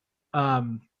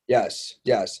 Yes.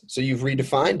 So you've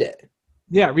redefined it.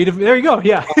 Yeah, there you go.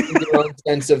 Yeah. Your own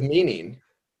sense of meaning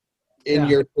in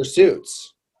your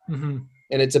pursuits. Mm-hmm.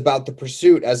 And it's about the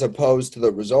pursuit as opposed to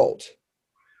the result.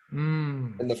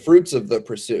 And the fruits of the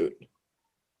pursuit.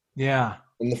 Yeah.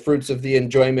 And the fruits of the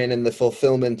enjoyment and the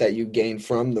fulfillment that you gain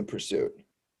from the pursuit.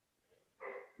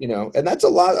 And that's a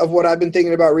lot of what I've been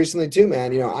thinking about recently too,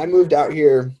 man. I moved out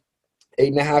here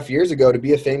 8.5 years ago to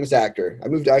be a famous actor. I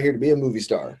moved out here to be a movie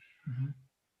star. Mm-hmm.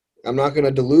 I'm not going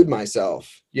to delude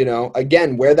myself.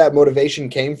 Again, where that motivation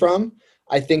came from,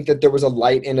 I think that there was a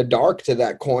light and a dark to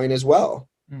that coin as well.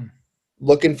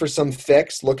 Looking for some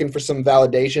fix, looking for some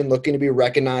validation, looking to be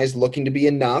recognized, looking to be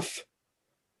enough.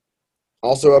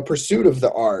 Also a pursuit of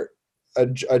the art,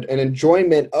 an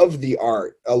enjoyment of the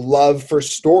art, a love for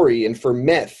story and for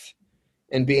myth,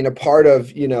 and being a part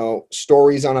of,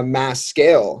 stories on a mass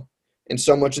scale. And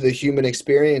so much of the human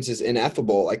experience is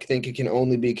ineffable. I think it can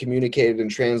only be communicated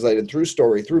and translated through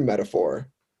story, through metaphor.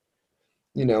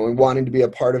 you know, and wanting to be a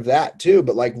part of that too.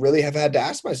 But like really have had to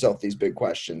ask myself these big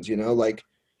questions, you know, like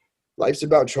life's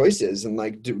about choices. And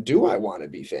like, do I want to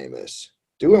be famous?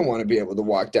 Do I want to be able to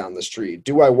walk down the street?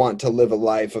 Do I want to live a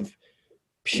life of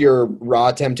pure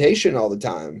raw temptation all the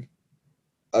time?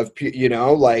 You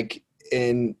know, like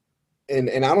and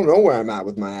I don't know where I'm at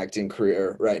with my acting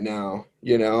career right now,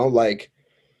 you know, like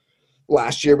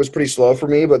last year was pretty slow for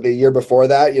me, but the year before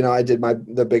that, you know, I did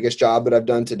the biggest job that I've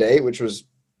done to date, which was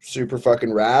super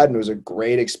fucking rad, and it was a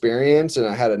great experience, and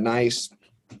I had a nice,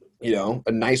 you know,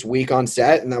 a nice week on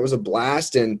set, and that was a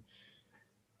blast. And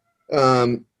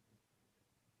I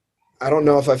don't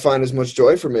know if I find as much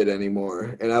joy from it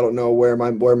anymore, and I don't know where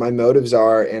my motives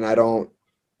are, and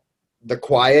the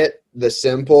quiet, the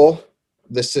simple,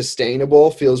 the sustainable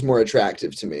feels more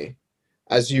attractive to me,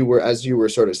 as you were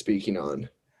sort of speaking on.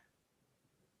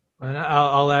 And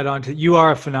I'll add on to, you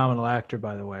are a phenomenal actor,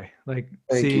 by the way. Like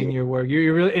Thank seeing you. your work,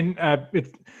 you're really, and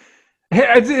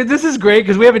this is great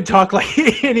because we haven't talked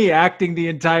like any acting the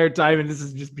entire time, and this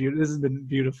is just beautiful. This has been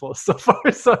beautiful so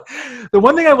far. So, the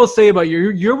one thing I will say about you,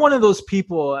 you're one of those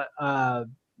people.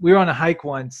 We were on a hike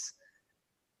once,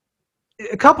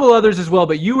 a couple others as well,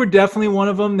 but you were definitely one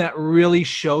of them that really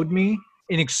showed me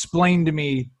and explained to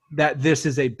me that this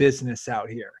is a business out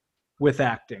here with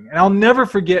acting. And I'll never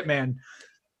forget, man,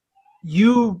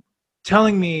 you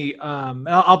telling me,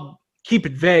 I'll keep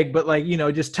it vague, but like, you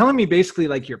know, just telling me basically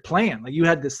like your plan. Like you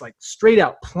had this like straight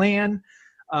out plan,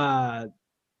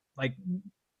 like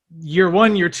year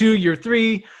 1, year 2, year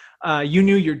 3. You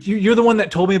knew you're the one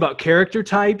that told me about character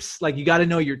types. Like you got to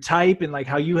know your type, and like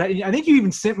how you had, I think you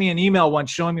even sent me an email once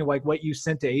showing me like what you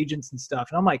sent to agents and stuff.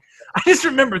 And I'm like, I just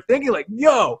remember thinking like,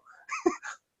 yo,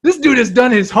 this dude has done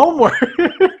his homework.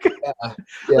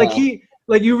 Yeah.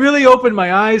 Like you really opened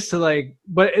my eyes to like,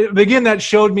 but again, that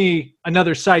showed me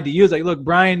another side to you. It's like, look,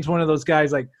 Brian's one of those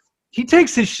guys, like he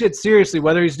takes his shit seriously,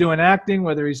 whether he's doing acting,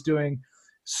 whether he's doing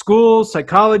school,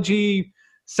 psychology,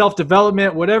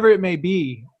 self-development, whatever it may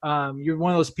be. You're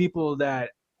one of those people that,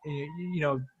 you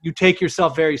know, you take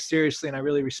yourself very seriously, and I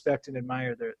really respect and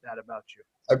admire that about you.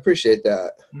 I appreciate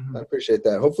that. Mm-hmm. I appreciate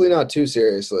that. Hopefully not too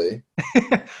seriously.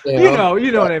 You know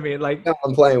what I mean? Like, no,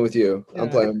 I'm playing with you. yeah. I'm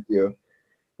playing with you.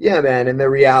 Yeah, man. And the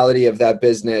reality of that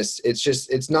business,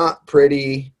 it's not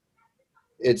pretty.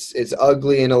 It's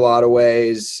ugly in a lot of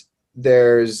ways.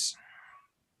 I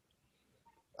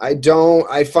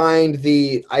find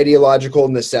the ideological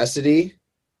necessity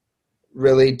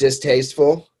really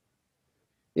distasteful.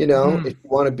 You know, if you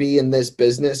want to be in this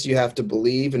business, you have to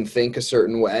believe and think a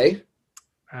certain way.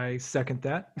 I second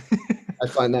that. I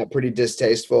find that pretty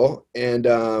distasteful. And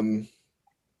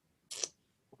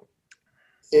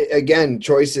again,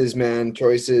 choices, man.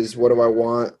 Choices. What do I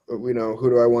want? You know, who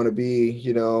do I want to be?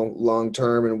 You know, long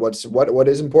term, and what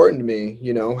is important to me?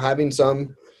 You know, having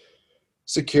some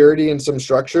security and some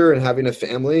structure, and having a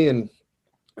family, and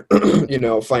you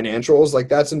know, financials, like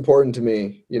that's important to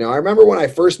me. You know, I remember when I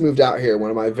first moved out here, one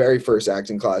of my very first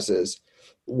acting classes,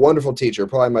 wonderful teacher,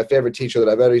 probably my favorite teacher that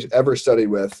I've ever studied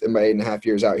with in my 8.5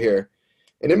 years out here.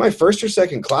 And in my first or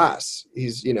second class,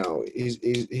 he's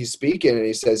speaking, and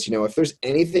he says, you know, if there's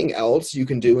anything else you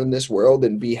can do in this world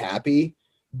and be happy,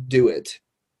 do it.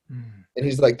 And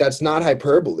he's like, that's not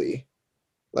hyperbole.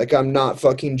 Like, I'm not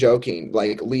fucking joking.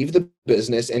 Like, leave the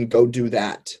business and go do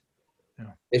that.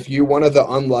 Yeah. If you're one of the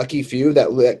unlucky few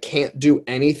that can't do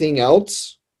anything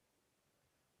else,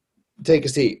 take a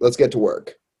seat. Let's get to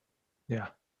work. Yeah.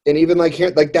 And even like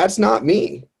here, like that's not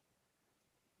me.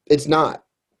 It's not.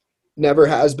 Never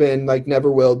has been, like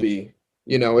never will be.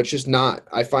 You know, it's just not.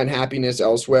 I find happiness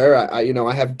elsewhere. I you know,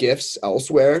 I have gifts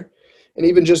elsewhere. And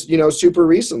even just, you know, super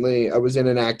recently, I was in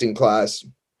an acting class,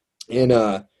 and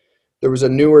there was a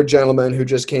newer gentleman who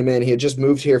just came in. He had just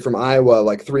moved here from Iowa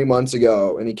like 3 months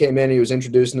ago, and he came in. He was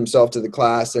introducing himself to the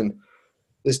class, and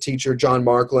this teacher, John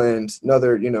Markland,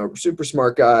 another, you know, super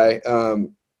smart guy.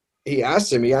 He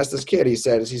asked this kid. He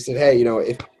said, "Hey, you know,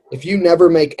 if you never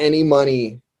make any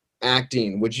money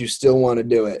acting, would you still want to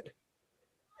do it?"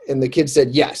 And the kid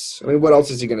said, "Yes." I mean, what else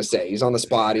is he going to say? He's on the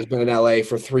spot. He's been in LA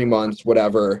for 3 months,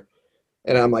 whatever.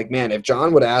 And I'm like, man, if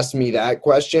John would ask me that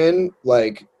question,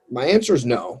 like my answer is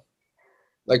no.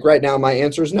 Like right now, my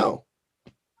answer is no.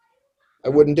 I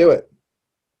wouldn't do it.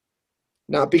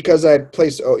 Not because I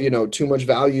place, you know, too much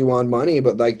value on money,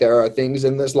 but like there are things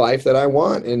in this life that I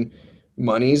want, and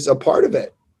money's a part of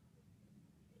it.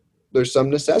 There's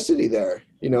some necessity there.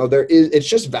 You know, it's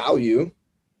just value.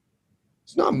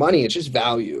 It's not money, it's just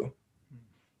value.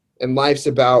 And life's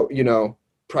about, you know,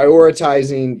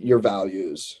 prioritizing your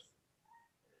values.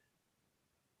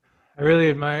 I really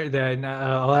admire that. And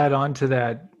I'll add on to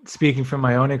that. speaking from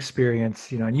my own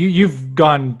experience, and you've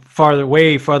gone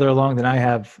way farther along than I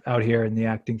have out here in the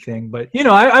acting thing. But,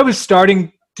 I was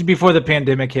starting to before the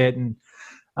pandemic hit, and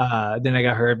then I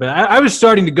got hurt. But I was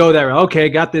starting to go there. Okay,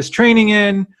 got this training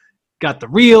in, got the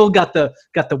reel, got the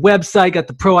website, got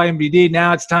the pro IMDb.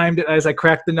 Now it's time to, as I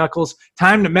crack the knuckles,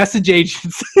 time to message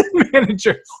agents and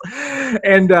managers.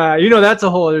 And, that's a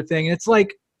whole other thing. It's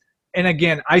like, and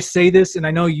again, I say this, and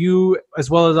I know you as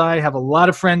well as I have a lot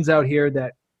of friends out here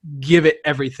that give it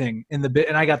everything in the bit.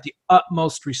 And I got the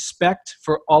utmost respect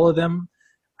for all of them.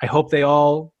 I hope they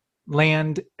all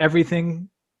land everything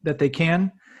that they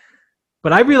can.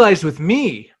 But I realized with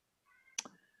me,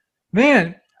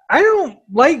 man, I don't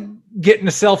like getting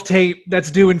a self-tape that's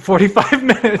due in 45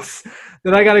 minutes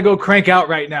that I got to go crank out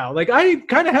right now. Like, I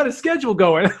kind of had a schedule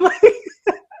going.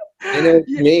 I know what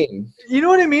you mean. You know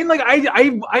what I mean? Like,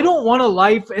 I don't want a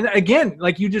life. And again,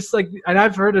 like you just like, and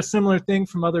I've heard a similar thing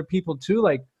from other people too.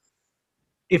 Like,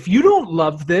 if you don't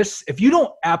love this, if you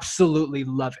don't absolutely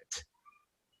love it,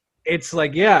 it's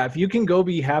like, yeah, if you can go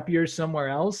be happier somewhere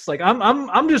else. Like,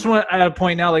 I'm just at a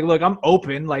point now, like, look, I'm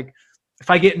open. Like, if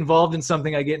I get involved in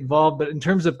something, I get involved. But in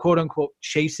terms of quote unquote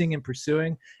chasing and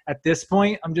pursuing at this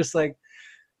point, I'm just like,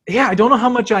 yeah, I don't know how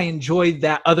much I enjoy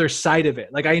that other side of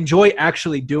it. Like, I enjoy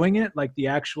actually doing it, like the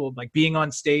actual, like being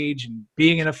on stage and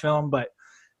being in a film, but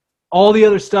all the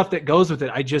other stuff that goes with it,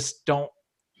 I just don't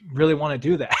really want to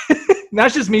do that. And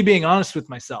that's just me being honest with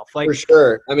myself. Like, for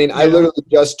sure. I mean, I literally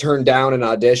just turned down an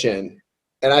audition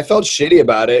and I felt shitty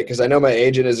about it because I know my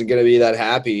agent isn't going to be that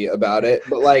happy about it.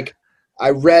 But like,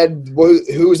 I read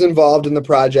who was involved in the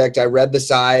project. I read the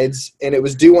sides and it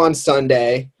was due on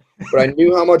Sunday. But I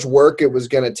knew how much work it was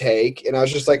going to take. And I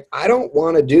was just like, I don't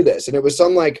want to do this. And it was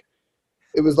like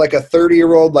a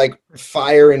 30-year-old, like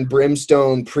fire and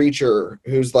brimstone preacher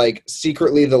who's like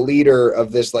secretly the leader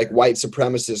of this like white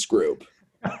supremacist group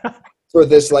for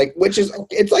this, like,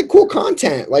 it's like cool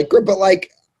content. Like, but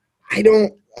like, I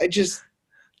don't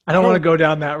want to go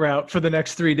down that route for the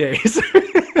next 3 days.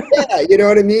 Yeah. You know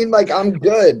what I mean? Like, I'm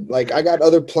good. Like, I got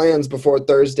other plans before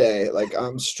Thursday. Like,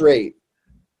 I'm straight.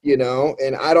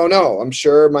 And I don't know. I'm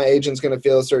sure my agent's going to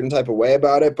feel a certain type of way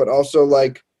about it, but also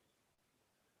like,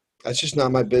 that's just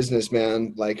not my business,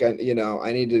 man. Like, I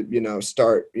need to,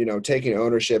 start, taking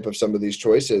ownership of some of these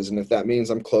choices. And if that means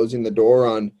I'm closing the door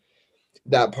on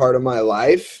that part of my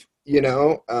life,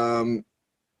 and,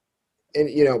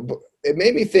 it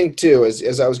made me think too,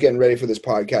 as I was getting ready for this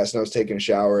podcast and I was taking a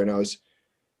shower and I was,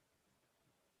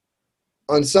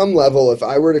 on some level, if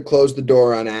I were to close the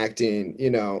door on acting,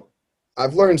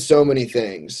 I've learned so many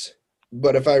things,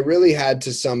 but if I really had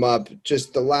to sum up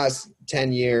just the last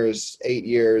 10 years, 8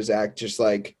 years, just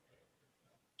like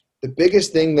the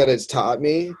biggest thing that it's taught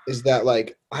me is that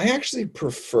like, I actually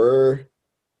prefer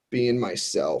being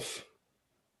myself.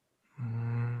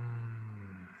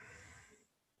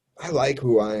 I like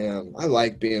who I am. I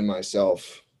like being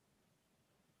myself.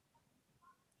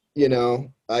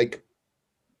 Like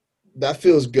that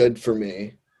feels good for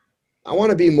me. I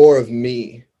want to be more of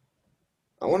me.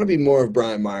 I want to be more of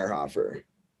Brian Maierhofer.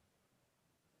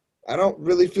 I don't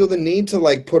really feel the need to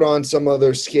like put on some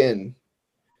other skin,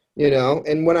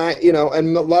 and when I,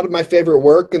 and a lot of my favorite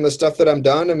work and the stuff that I'm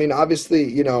done, I mean,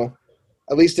 obviously,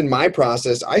 at least in my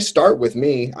process, I start with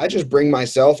me. I just bring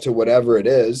myself to whatever it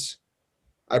is.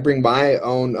 I bring my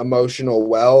own emotional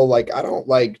well. Like, I don't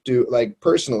like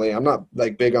personally, I'm not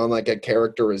like big on like a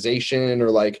characterization or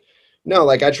like, no,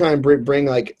 like I try and bring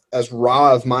like as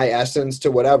raw of my essence to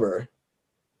whatever.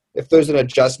 If there's an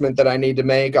adjustment that I need to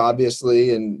make,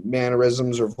 obviously, in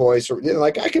mannerisms or voice, or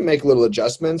like I can make little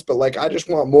adjustments, but like I just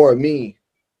want more of me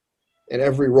in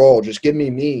every role. Just give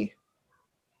me,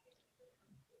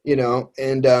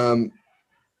 and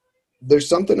there's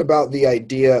something about the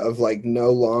idea of like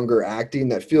no longer acting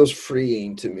that feels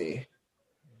freeing to me,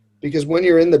 because when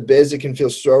you're in the biz, it can feel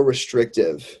so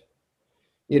restrictive.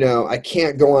 I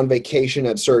can't go on vacation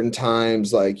at certain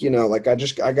times. Like, like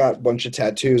I got a bunch of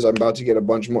tattoos. I'm about to get a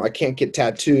bunch more. I can't get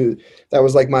tattooed. That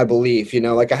was like my belief,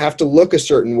 like I have to look a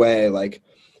certain way. Like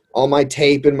all my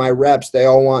tape and my reps, they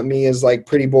all want me as like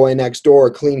pretty boy next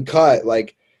door, clean cut.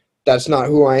 Like that's not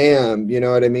who I am. You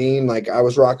know what I mean? Like I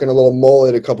was rocking a little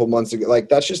mullet a couple months ago. Like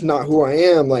that's just not who I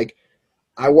am. Like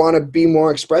I want to be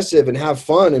more expressive and have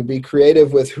fun and be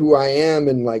creative with who I am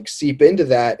and like seep into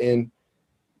that. And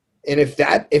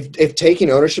if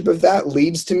taking ownership of that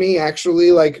leads to me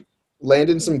actually like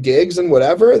landing some gigs and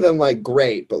whatever, then like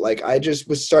great. But like I just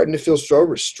was starting to feel so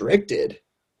restricted,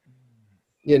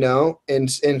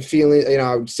 and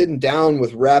feeling, sitting down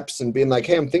with reps and being like,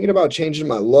 hey, I'm thinking about changing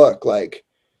my look. Like,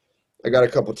 I got a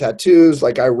couple tattoos.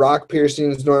 Like I rock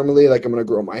piercings normally. Like I'm going to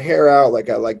grow my hair out. Like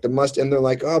I like the must. And they're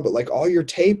like, oh, but like all your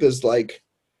tape is like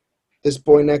this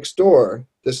boy next door,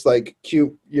 this like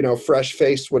cute, you know, fresh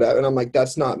face, whatever. And I'm like,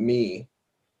 that's not me.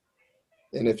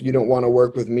 And if you don't want to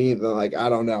work with me, then like, I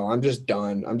don't know. I'm just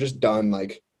done. I'm just done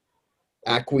like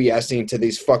acquiescing to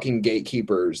these fucking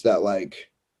gatekeepers that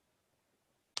like,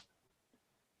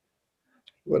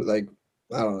 what, like,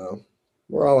 I don't know.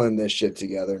 We're all in this shit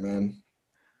together, man.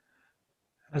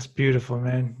 That's beautiful,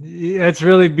 man. That's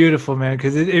really beautiful, man,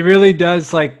 because it really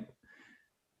does, like,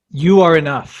 you are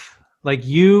enough. Like,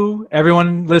 you,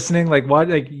 everyone listening, like, what,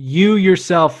 like, you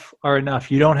yourself are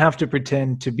enough. You don't have to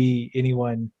pretend to be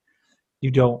anyone you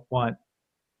don't want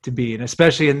to be. And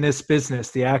especially in this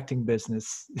business, the acting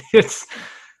business, it's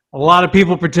a lot of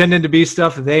people pretending to be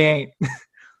stuff that they ain't.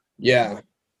 Yeah.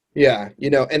 Yeah.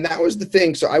 You know, and that was the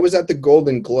thing. So I was at the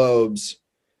Golden Globes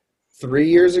 3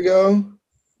 years ago,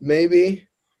 maybe.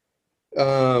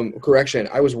 Correction,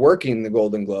 I was working the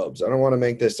Golden Globes. I don't want to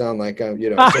make this sound like I'm,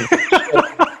 you know,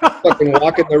 fucking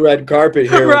walking the red carpet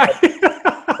here. Right.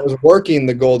 I was working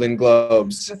the Golden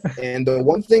Globes, and the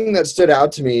one thing that stood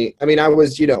out to me, I mean, I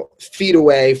was, you know, feet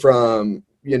away from,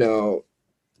 you know,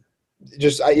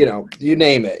 just, you know, you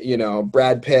name it, you know,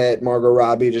 Brad Pitt, Margot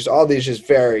Robbie, just all these just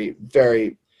very,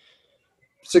 very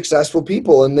successful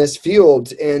people in this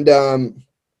field, and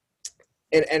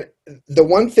the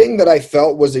one thing that I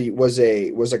felt was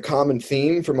a common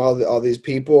theme from all these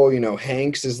people, you know,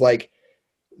 Hanks, is like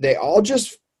they all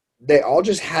just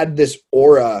had this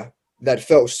aura that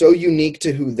felt so unique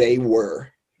to who they were.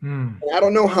 And I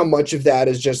don't know how much of that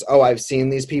is just, oh, I've seen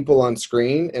these people on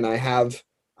screen and I have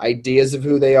ideas of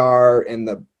who they are, and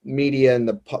the media and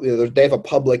they have a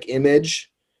public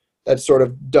image that's sort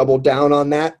of doubled down on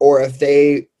that, or if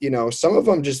they, you know, some of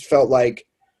them just felt like,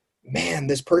 man,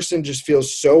 this person just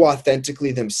feels so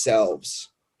authentically themselves,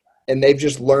 and they've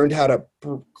just learned how to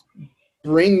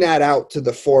bring that out to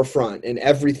the forefront in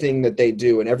everything that they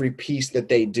do and every piece that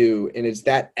they do. And it's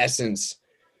that essence,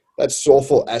 that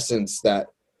soulful essence that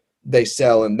they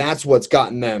sell. And that's what's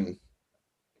gotten them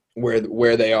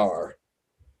where they are,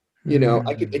 you know.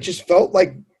 It just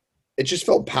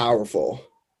felt powerful.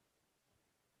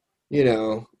 You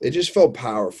know, it just felt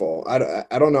powerful. I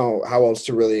don't know how else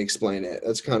to really explain it.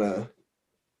 That's kind of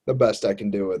the best I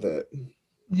can do with it.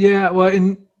 Yeah, well,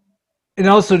 and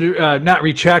also not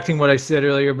retracting what I said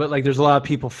earlier, but like there's a lot of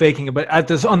people faking it. But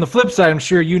on the flip side, I'm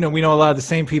sure we know a lot of the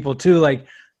same people too. Like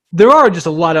there are just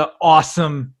a lot of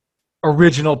awesome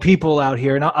original people out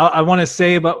here, and I want to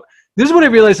say about this is what I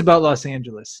realized about Los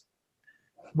Angeles.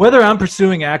 Whether I'm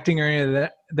pursuing acting or any of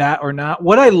that or not,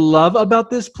 what I love about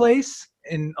this place,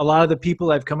 and a lot of the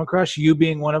people I've come across, you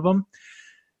being one of them,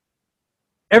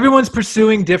 everyone's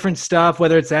pursuing different stuff,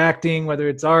 whether it's acting, whether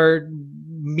it's art,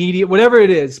 media, whatever it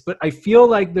is. But I feel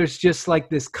like there's just like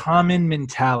this common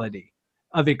mentality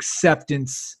of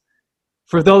acceptance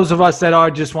for those of us that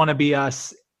are just want to be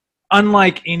us,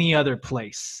 unlike any other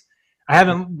place. I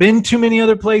haven't been too many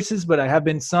other places, but I have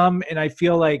been some, and I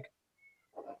feel like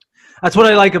that's what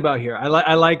I like about here.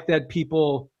 I like that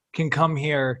people can come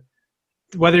here,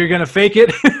 whether you're gonna fake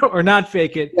it or not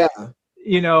fake it. Yeah.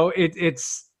 You know,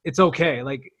 it's okay.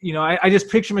 Like, you know, I just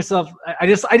picture myself. I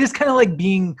just kind of like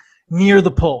being near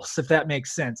the pulse, if that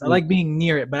makes sense. I like being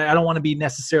near it, but I don't want to be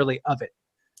necessarily of it.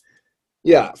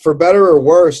 Yeah, for better or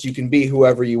worse, you can be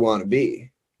whoever you want to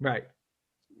be. Right.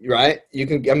 Right? You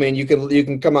can, I mean, you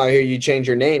can come out here, you change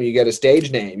your name, you get a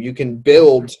stage name, you can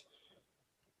build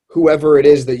whoever it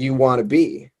is that you want to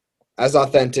be, as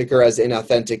authentic or as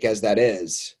inauthentic as that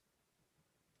is.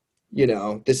 You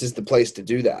know, this is the place to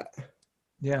do that.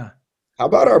 Yeah. How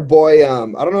about our boy, I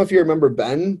don't know if you remember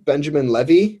Benjamin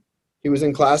Levy. He was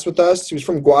in class with us. He was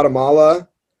from Guatemala.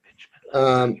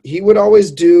 He would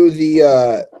always do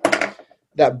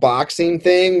that boxing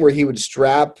thing where he would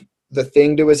strap the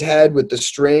thing to his head with the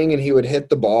string and he would hit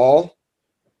the ball.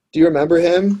 Do you remember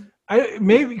him?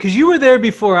 Maybe because you were there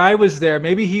before I was there.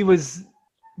 Maybe he was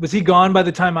he gone by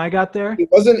the time I got there? He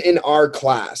wasn't in our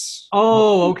class.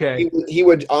 Oh, okay. He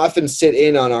would often sit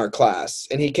in on our class,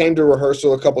 and he came to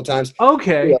rehearsal a couple times.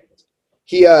 Okay.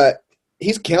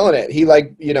 He's killing it. He,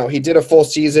 like, you know, he did a full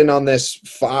season on this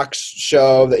Fox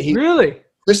show that he really.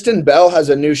 Kristen Bell has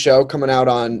a new show coming out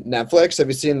on Netflix. Have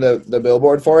you seen the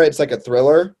billboard for it? It's like a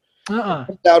thriller.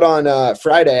 It's out on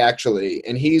Friday, actually,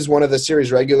 and he's one of the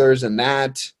series regulars in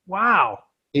that. Wow.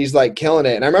 He's like killing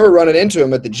it. And I remember running into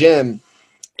him at the gym,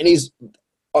 and he's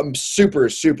super,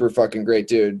 super fucking great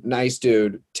dude. Nice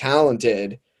dude,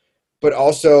 talented, but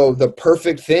also the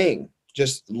perfect thing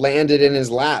just landed in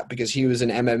his lap because he was an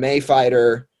MMA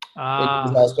fighter. And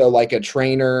he was also like a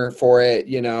trainer for it,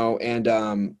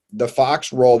 and the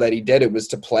Fox role that he did, it was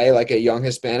to play like a young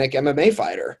Hispanic MMA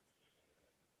fighter.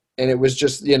 And it was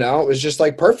just, it was just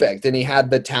like perfect. And he had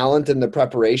the talent and the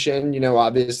preparation,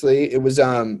 obviously. It was,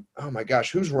 oh my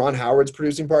gosh, who's Ron Howard's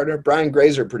producing partner? Brian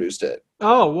Grazer produced it.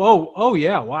 Oh, whoa. Oh,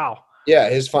 yeah. Wow. Yeah,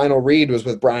 his final read was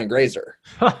with Brian Grazer.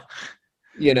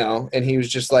 And he was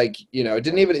just like, he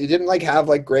didn't like have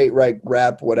like great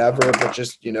rep, whatever, but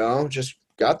just, just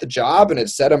got the job and it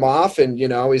set him off. And,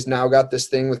 he's now got this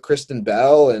thing with Kristen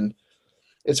Bell. And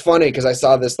it's funny because I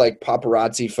saw this like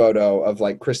paparazzi photo of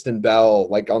like Kristen Bell,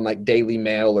 like on like Daily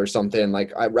Mail or something,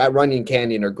 like at Runyon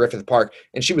Canyon or Griffith Park.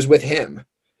 And she was with him.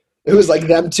 It was like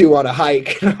them two on a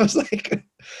hike. And I was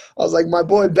like, my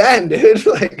boy Ben, dude,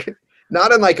 like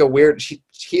not in like a weird,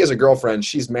 he has a girlfriend,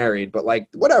 she's married, but like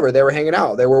whatever, they were hanging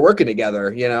out, they were working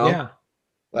together, Yeah.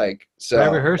 Like, so by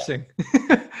rehearsing,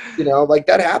 like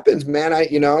that happens, man.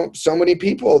 So many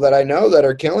people that I know that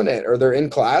are killing it, or they're in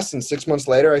class and 6 months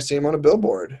later I see them on a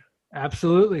billboard.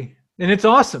 Absolutely. And it's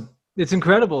awesome. It's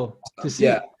incredible to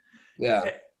see. Yeah.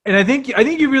 And I think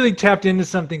you really tapped into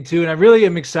something too. And I really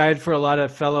am excited for a lot of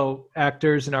fellow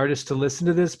actors and artists to listen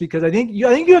to this, because I think you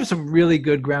have some really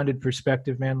good grounded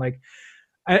perspective, man. Like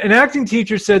an acting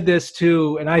teacher said this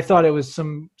too. And I thought it was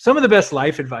some of the best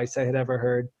life advice I had ever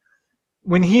heard.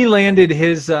 When he landed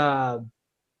his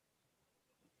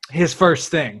first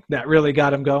thing that really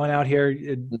got him going out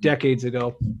here decades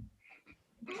ago,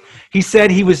 he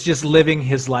said he was just living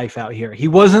his life out here. He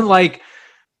wasn't like,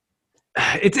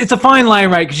 it's a fine line,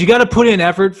 right? Because you got to put in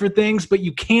effort for things, but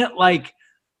you can't like,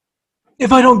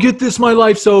 if I don't get this, my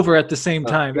life's over at the same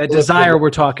time. That desire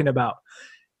we're talking about.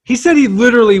 He said he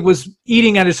literally was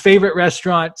eating at his favorite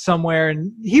restaurant somewhere,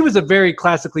 and he was a very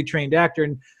classically trained actor,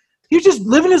 and he was just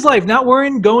living his life, not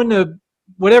worrying, going to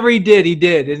whatever he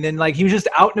did. And then like he was just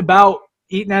out and about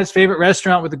eating at his favorite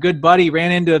restaurant with a good buddy,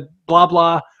 ran into blah,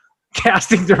 blah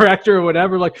casting director or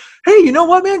whatever. Like, hey, you know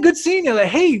what, man? Good seeing you. Like,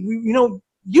 hey,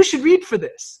 you should read for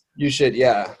this. You should.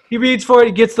 Yeah. He reads for it.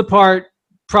 He gets the part,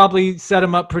 probably set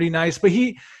him up pretty nice. But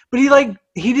he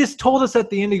just told us at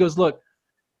the end, he goes, look,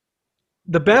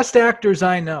 the best actors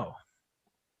I know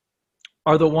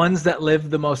are the ones that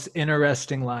live the most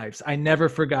interesting lives. I never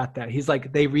forgot that. He's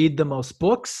like, they read the most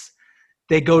books.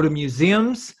 They go to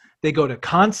museums. They go to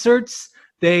concerts.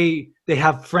 They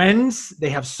have friends. They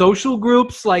have social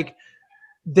groups. Like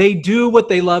they do what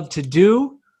they love to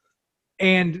do.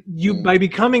 And you, by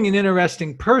becoming an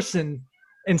interesting person,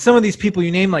 and some of these people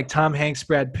you name, like Tom Hanks,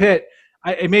 Brad Pitt,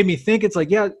 it made me think, it's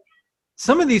like, yeah,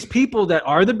 some of these people that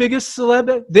are the biggest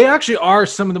celeb, they actually are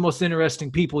some of the most interesting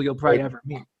people you'll probably ever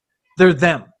meet. They're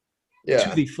them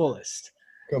to the fullest.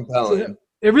 Compelling. So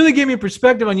it really gave me a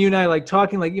perspective on you and I, like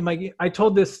talking, like I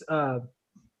told this, I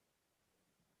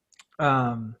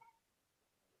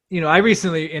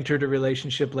recently entered a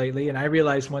relationship lately, and I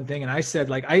realized one thing, and I said,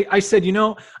 like, I said,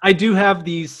 I do have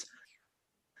these,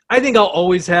 I think I'll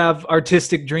always have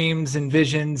artistic dreams and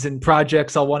visions and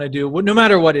projects I'll want to do, no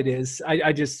matter what it is.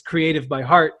 I just creative by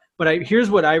heart. But here's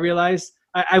what I realized.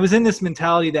 I was in this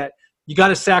mentality that you got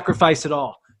to sacrifice it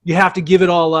all. You have to give it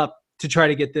all up to try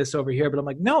to get this over here. But I'm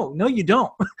like, no, you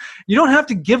don't. You don't have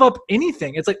to give up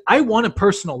anything. It's like, I want a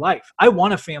personal life. I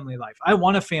want a family life. I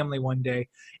want a family one day.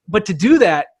 But to do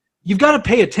that, you've got to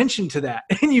pay attention to that,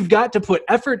 and you've got to put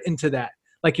effort into that.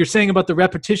 Like you're saying about the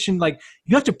repetition, like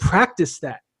you have to practice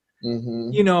that.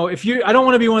 Mm-hmm. I don't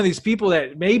want to be one of these people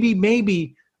that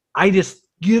maybe I just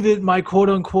give it my quote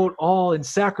unquote all and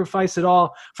sacrifice it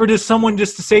all for just someone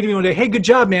just to say to me one day, hey, good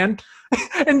job, man.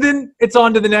 And then it's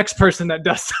on to the next person that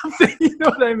does something. You know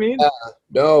what I mean?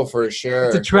 No, for sure.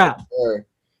 It's a trap. Sure.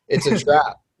 It's a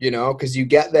trap, because you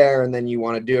get there and then you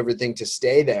want to do everything to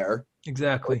stay there.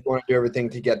 Exactly. You want to do everything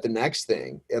to get the next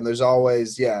thing. And there's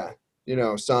always,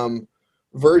 some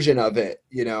version of it.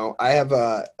 I have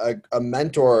a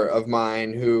mentor of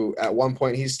mine who at one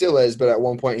point, he still is, but at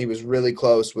one point he was really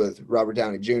close with Robert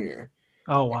Downey Jr.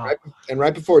 Oh, wow. And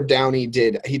right before Downey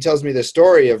he tells me the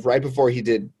story of right before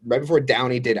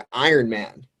Downey did Iron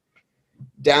Man.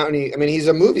 Downey, I mean, he's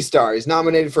a movie star. He's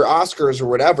nominated for Oscars or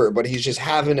whatever, but he's just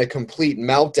having a complete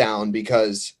meltdown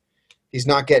because he's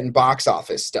not getting box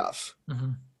office stuff.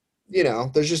 Mm-hmm.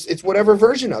 It's whatever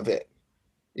version of it.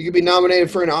 You could be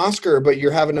nominated for an Oscar, but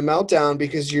you're having a meltdown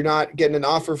because you're not getting an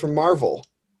offer from Marvel.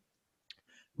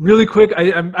 Really quick,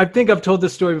 I think I've told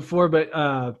this story before,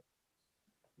 but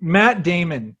Matt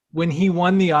Damon, when he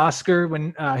won the Oscar, when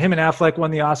him and Affleck won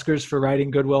the Oscars for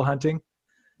writing Good Will Hunting,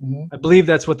 mm-hmm. I believe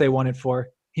that's what they won it for.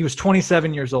 He was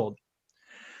 27 years old.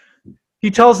 He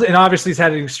tells, and obviously he's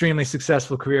had an extremely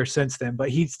successful career since then, but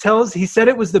he said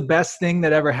it was the best thing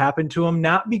that ever happened to him,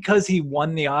 not because he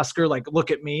won the Oscar, like, look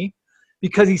at me,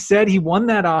 because he said he won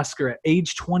that Oscar at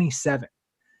age 27.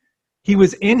 He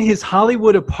was in his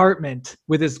Hollywood apartment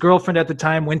with his girlfriend at the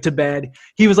time, went to bed.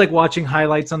 He was like watching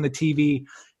highlights on the TV,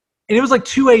 and it was like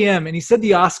 2 a.m. And he said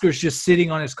the Oscar's just sitting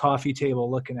on his coffee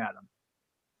table looking at him.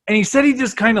 And he said he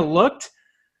just kind of looked,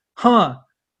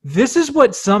 this is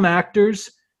what some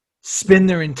actors spend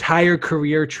their entire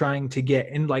career trying to get,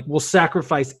 and like will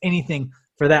sacrifice anything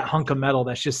for that hunk of metal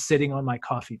that's just sitting on my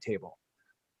coffee table.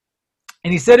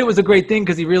 And he said it was a great thing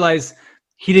because he realized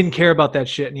he didn't care about that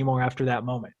shit anymore after that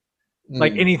moment.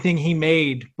 Like anything he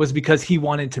made was because he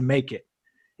wanted to make it.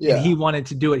 Yeah. And he wanted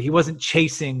to do it. He wasn't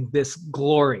chasing this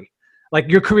glory. Like,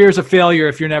 your career is a failure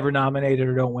if you're never nominated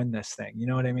or don't win this thing. You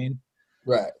know what I mean?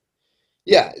 Right.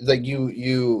 Yeah. Like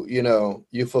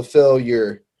you fulfill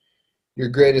your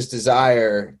greatest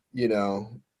desire, your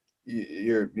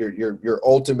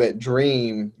ultimate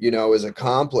dream, is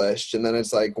accomplished. And then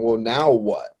it's like, well, now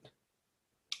what?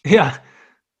 Yeah.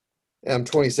 I'm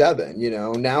 27,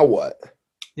 now what?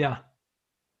 Yeah.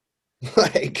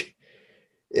 Like,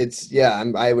 it's,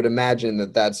 I would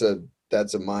imagine that's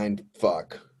a mind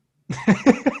fuck.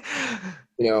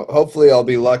 Hopefully I'll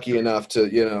be lucky enough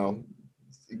to,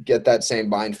 get that same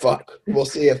mind fuck. We'll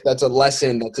see if that's a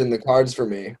lesson that's in the cards for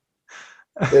me.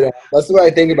 That's the way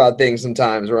I think about things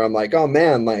sometimes, where I'm like, oh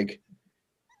man, like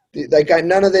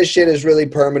none of this shit is really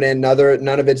permanent.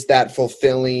 None of it's that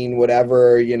fulfilling,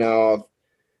 whatever,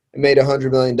 I made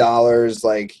 $100 million.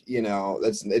 Like,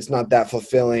 it's not that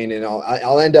fulfilling, and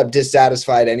I'll end up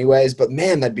dissatisfied anyways, but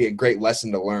man, that'd be a great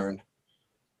lesson to learn.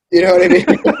 You know what I mean?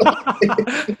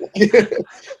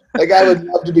 Like, I would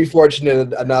love to be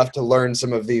fortunate enough to learn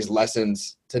some of these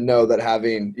lessons, to know that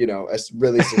having, a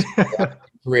really successful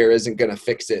career isn't going to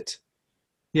fix it.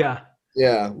 Yeah.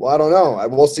 Yeah. Well, I don't know.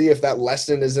 We'll see if that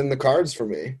lesson is in the cards for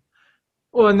me.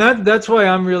 Well, and that's why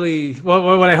I'm really,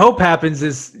 what I hope happens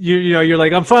is you're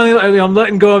like, I'm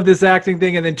letting go of this acting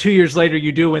thing. And then 2 years later,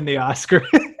 you do win the Oscar.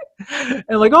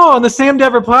 And like, oh, on the Sam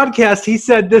Dever podcast, he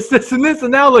said this, this, and this.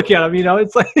 And now look at him,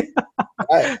 it's like,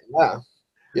 right. Yeah.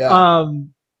 Yeah.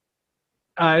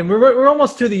 And we're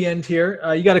almost to the end here.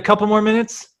 You got a couple more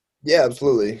minutes? Yeah,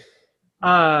 absolutely.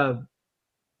 Because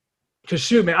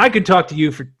shoot, man, I could talk to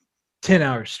you for 10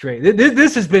 hours straight.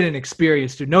 This has been an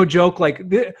experience, dude. No joke. Like,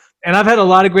 and I've had a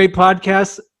lot of great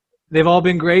podcasts. They've all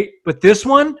been great. But this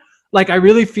one, like, I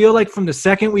really feel like from the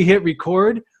second we hit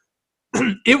record,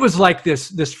 it was like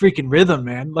this freaking rhythm,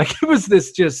 man. Like, it was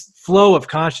this just flow of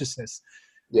consciousness,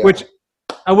 which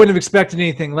I wouldn't have expected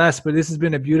anything less. But this has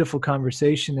been a beautiful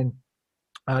conversation.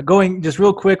 And going just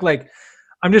real quick, like,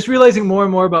 I'm just realizing more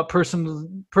and more about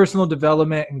personal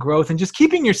development and growth, and just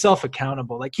keeping yourself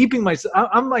accountable. Like,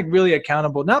 I'm like really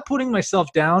accountable, not putting myself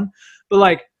down, but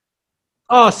like,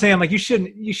 oh, Sam, like you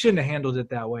shouldn't have handled it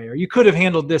that way, or you could have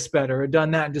handled this better or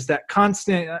done that. And just that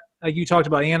constant, like you talked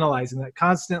about, analyzing, that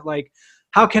constant, like,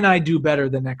 how can I do better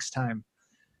the next time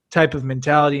type of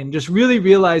mentality. And just really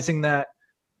realizing that,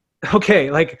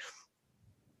 okay, like,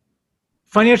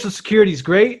 financial security is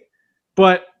great,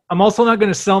 but I'm also not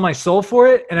going to sell my soul for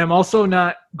it. And I'm also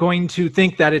not going to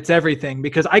think that it's everything,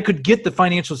 because I could get the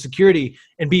financial security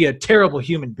and be a terrible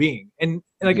human being. And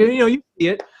like, you see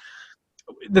it.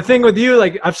 The thing with you,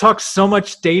 like, I've talked so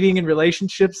much dating and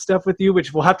relationship stuff with you,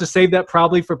 which we'll have to save that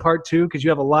probably for part 2, because you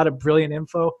have a lot of brilliant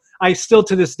info. I still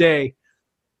to this day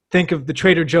think of the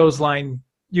Trader Joe's line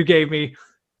you gave me.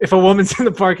 If a woman's in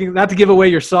the parking, not to give away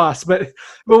your sauce, but if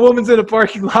a woman's in a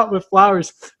parking lot with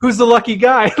flowers, who's the lucky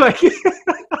guy? Like,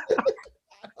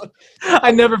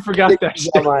 I never forgot that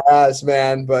shit. On my ass,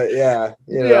 man. But yeah,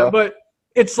 Yeah, but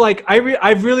it's like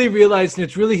I've really realized, and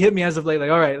it's really hit me as of late. Like,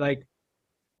 all right, like,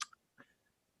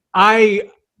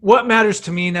 what matters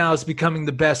to me now is becoming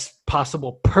the best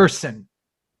possible person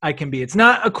I can be. It's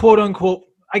not a quote unquote,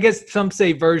 I guess some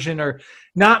say version, or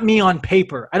not me on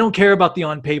paper. I don't care about the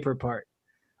on paper part.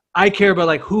 I care about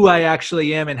like who I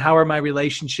actually am, and how are my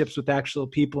relationships with actual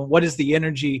people, and what is the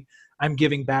energy I'm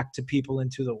giving back to people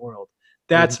into the world.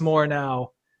 That's more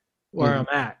now where I'm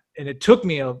at. And it's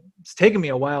taken me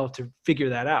a while to figure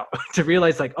that out, to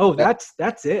realize like, oh, that's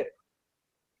it.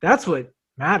 That's what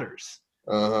matters.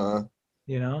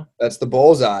 That's the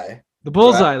bullseye. The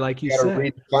bullseye, like you said.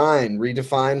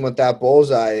 Redefine what that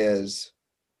bullseye is.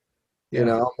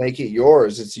 Make it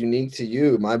yours. It's unique to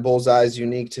you. My bullseye is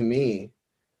unique to me.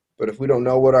 But if we don't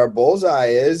know what our bullseye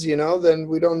is, then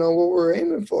we don't know what we're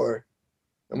aiming for.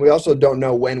 And we also don't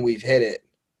know when we've hit it.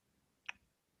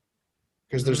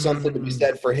 Because there's something to be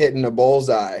said for hitting a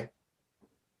bullseye.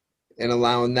 and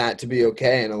allowing that to be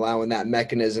okay and allowing that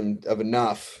mechanism of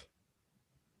enough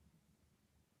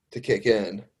to kick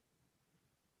in.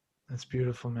 That's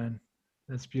beautiful, man.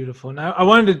 That's beautiful. Now I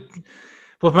wanted to,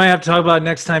 well, might have to talk about it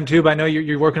next time too, but I know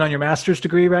you're working on your master's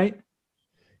degree, right?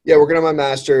 Yeah, working on my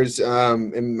master's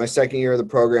in my second year of the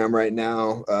program right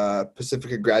now.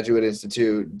 Pacifica Graduate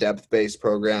Institute, depth-based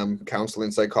program, counseling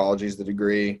psychology is the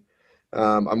degree.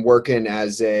 I'm working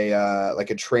as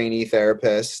a trainee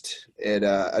therapist at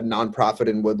a nonprofit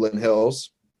in Woodland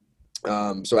Hills.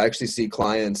 So I actually see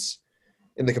clients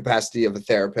in the capacity of a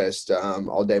therapist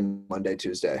all day, Monday,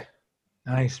 Tuesday.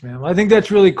 Nice, man. Well, I think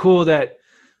that's really cool that,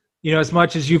 as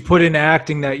much as you've put into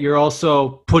acting, that you're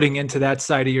also putting into that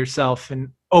side of yourself and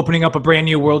opening up a brand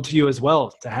new world to you as well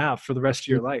to have for the rest of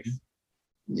your life.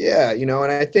 Yeah,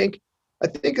 and I think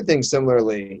of things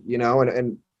similarly,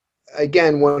 and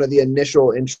again, one of the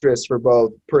initial interests for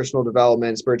both personal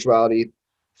development, spirituality,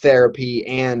 therapy,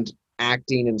 and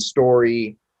acting and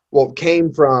story,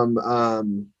 came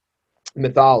from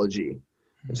mythology.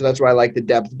 And so that's why I like the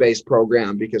depth-based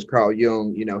program, because Carl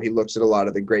Jung, he looks at a lot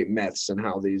of the great myths and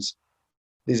how these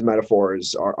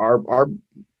metaphors are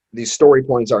these story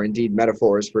points are indeed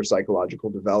metaphors for psychological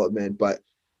development. But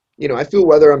I feel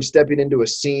whether I'm stepping into a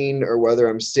scene or whether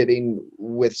I'm sitting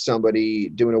with somebody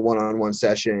doing a one-on-one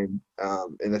session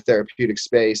in the therapeutic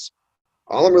space,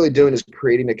 all I'm really doing is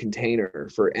creating a container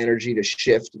for energy to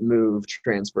shift, move,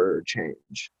 transfer,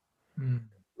 change.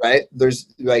 Right?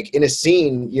 There's like in a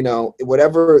scene,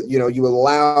 whatever, you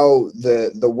allow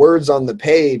the words on the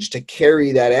page to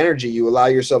carry that energy. You allow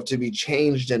yourself to be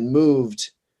changed and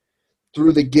moved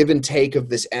through the give and take of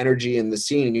this energy in the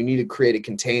scene. You need to create a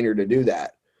container to do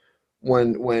that.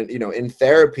 When in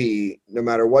therapy, no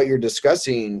matter what you're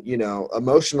discussing,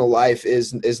 emotional life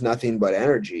is nothing but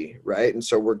energy, right? And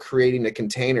so we're creating a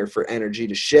container for energy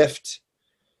to shift,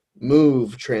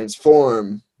 move,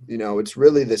 transform. It's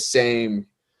really the same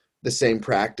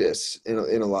practice in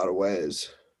a lot of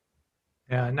ways.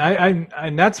 Yeah,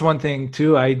 and that's one thing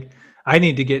too. I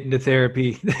need to get into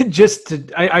therapy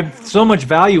I have so much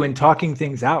value in talking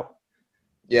things out.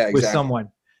 Yeah, exactly. With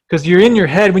someone, because you're in your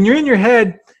head. When you're in your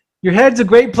head's a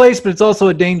great place, but it's also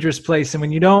a dangerous place. And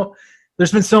when you don't,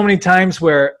 there's been so many times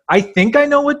where I think I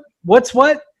know what's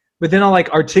what, but then I'll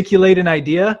like articulate an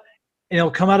idea and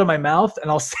it'll come out of my mouth and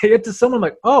I'll say it to someone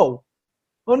like, oh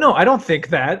no, I don't think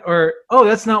that, or, oh,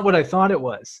 that's not what I thought it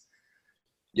was.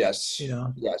 Yes.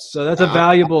 Yes. So that's a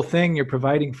valuable thing you're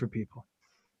providing for people.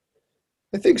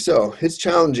 I think so. It's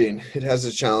challenging. It has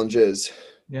its challenges.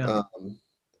 Yeah.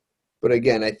 But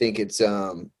again, I think it's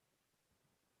a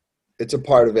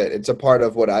part of it. It's a part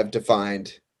of what I've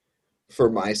defined for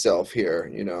myself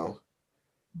here,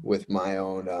 with my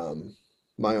own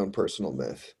personal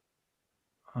myth.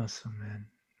 Awesome, man.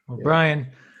 Well, yeah. Brian,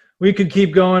 we could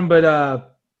keep going, but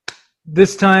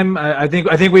this time I think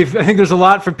there's a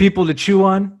lot for people to chew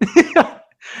on.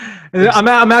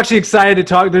 I'm actually excited to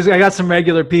talk. I got some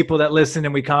regular people that listen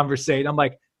and we conversate. I'm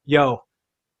like, yo,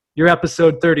 you're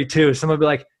episode 32. Someone will be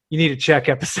like, you need to check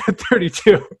episode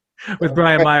 32 with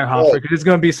Brian Maierhofer, because it's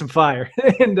going to be some fire.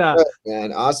 And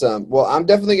man, awesome. Well, I'm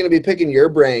definitely going to be picking your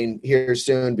brain here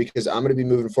soon, because I'm going to be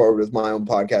moving forward with my own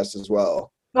podcast as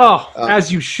well. Oh,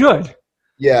 as you should.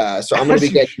 Yeah, so I'm going to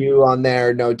be getting you on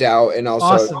there, no doubt, and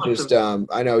also awesome.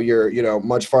 I know you're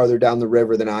much farther down the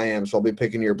river than I am, so I'll be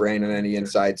picking your brain on any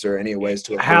insights or any ways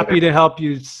to. Happy to help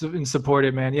you and support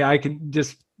it, man. Yeah, I can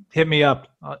just hit me up.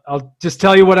 I'll just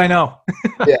tell you what I know.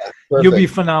 Yeah, you'll be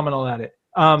phenomenal at it.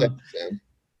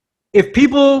 If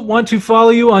people want to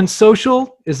follow you on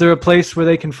social, is there a place where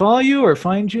they can follow you or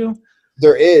find you?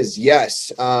 There is,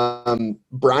 yes. Brian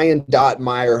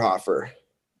Maierhofer.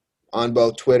 On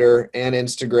both Twitter and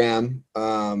Instagram.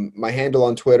 My handle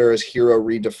on Twitter is Hero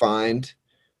Redefined.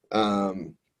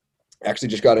 Actually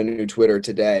just got a new Twitter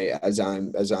today as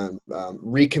I'm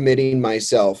recommitting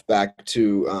myself back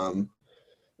to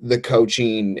the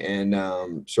coaching and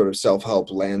sort of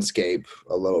self-help landscape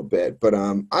a little bit. But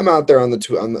I'm out there on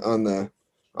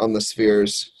the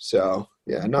spheres. So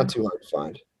yeah, not too hard to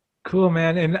find. Cool,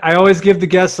 man. And I always give the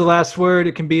guests the last word.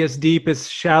 It can be as deep as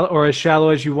shallow or as shallow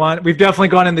as you want. We've definitely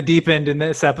gone in the deep end in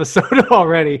this episode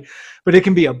already, but it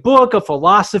can be a book, a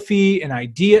philosophy, an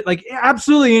idea, like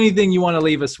absolutely anything you want to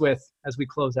leave us with as we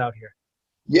close out here.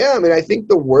 Yeah. I mean, I think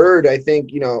the word is,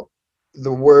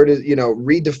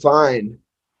 redefine,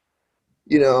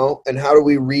 and how do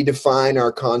we redefine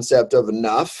our concept of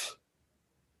enough?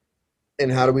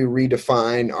 And how do we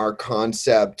redefine our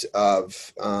concept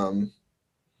of,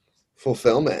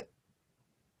 fulfillment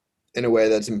in a way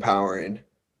that's empowering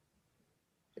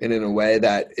and in a way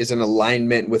that is in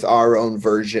alignment with our own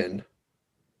version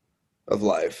of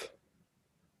life.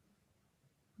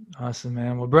 Awesome,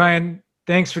 man. Well, Brian,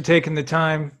 thanks for taking the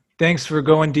time. Thanks for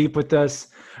going deep with us.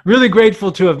 Really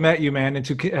grateful to have met you, man,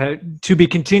 and to be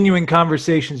continuing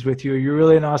conversations with you. You're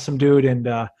really an awesome dude, and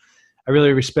I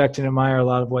really respect and admire a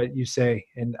lot of what you say.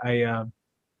 And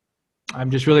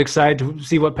I'm just really excited to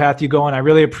see what path you go on. I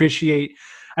really appreciate.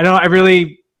 I'm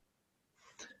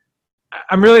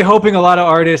really hoping a lot of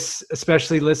artists,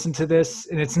 especially, listen to this,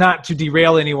 and it's not to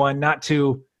derail anyone, not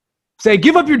to say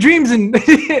give up your dreams and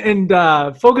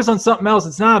focus on something else.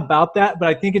 It's not about that, but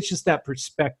I think it's just that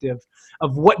perspective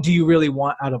of what do you really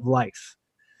want out of life,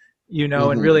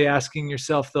 and really asking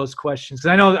yourself those questions.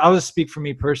 Because I know I'll just speak for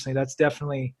me personally. That's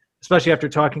definitely, especially after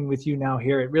talking with you now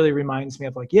here, it really reminds me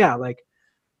of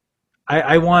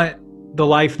I want the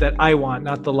life that I want,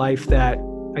 not the life that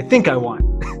I think I want,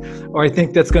 or I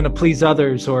think that's going to please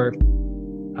others or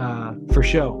for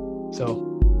show. So.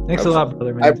 Thanks a lot,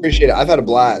 brother, man. I appreciate it. I've had a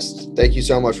blast. Thank you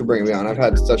so much for bringing me on. I've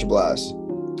had such a blast.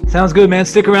 Sounds good, man.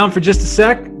 Stick around for just a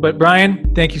sec. But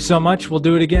Brian, thank you so much. We'll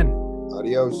do it again.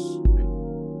 Adios.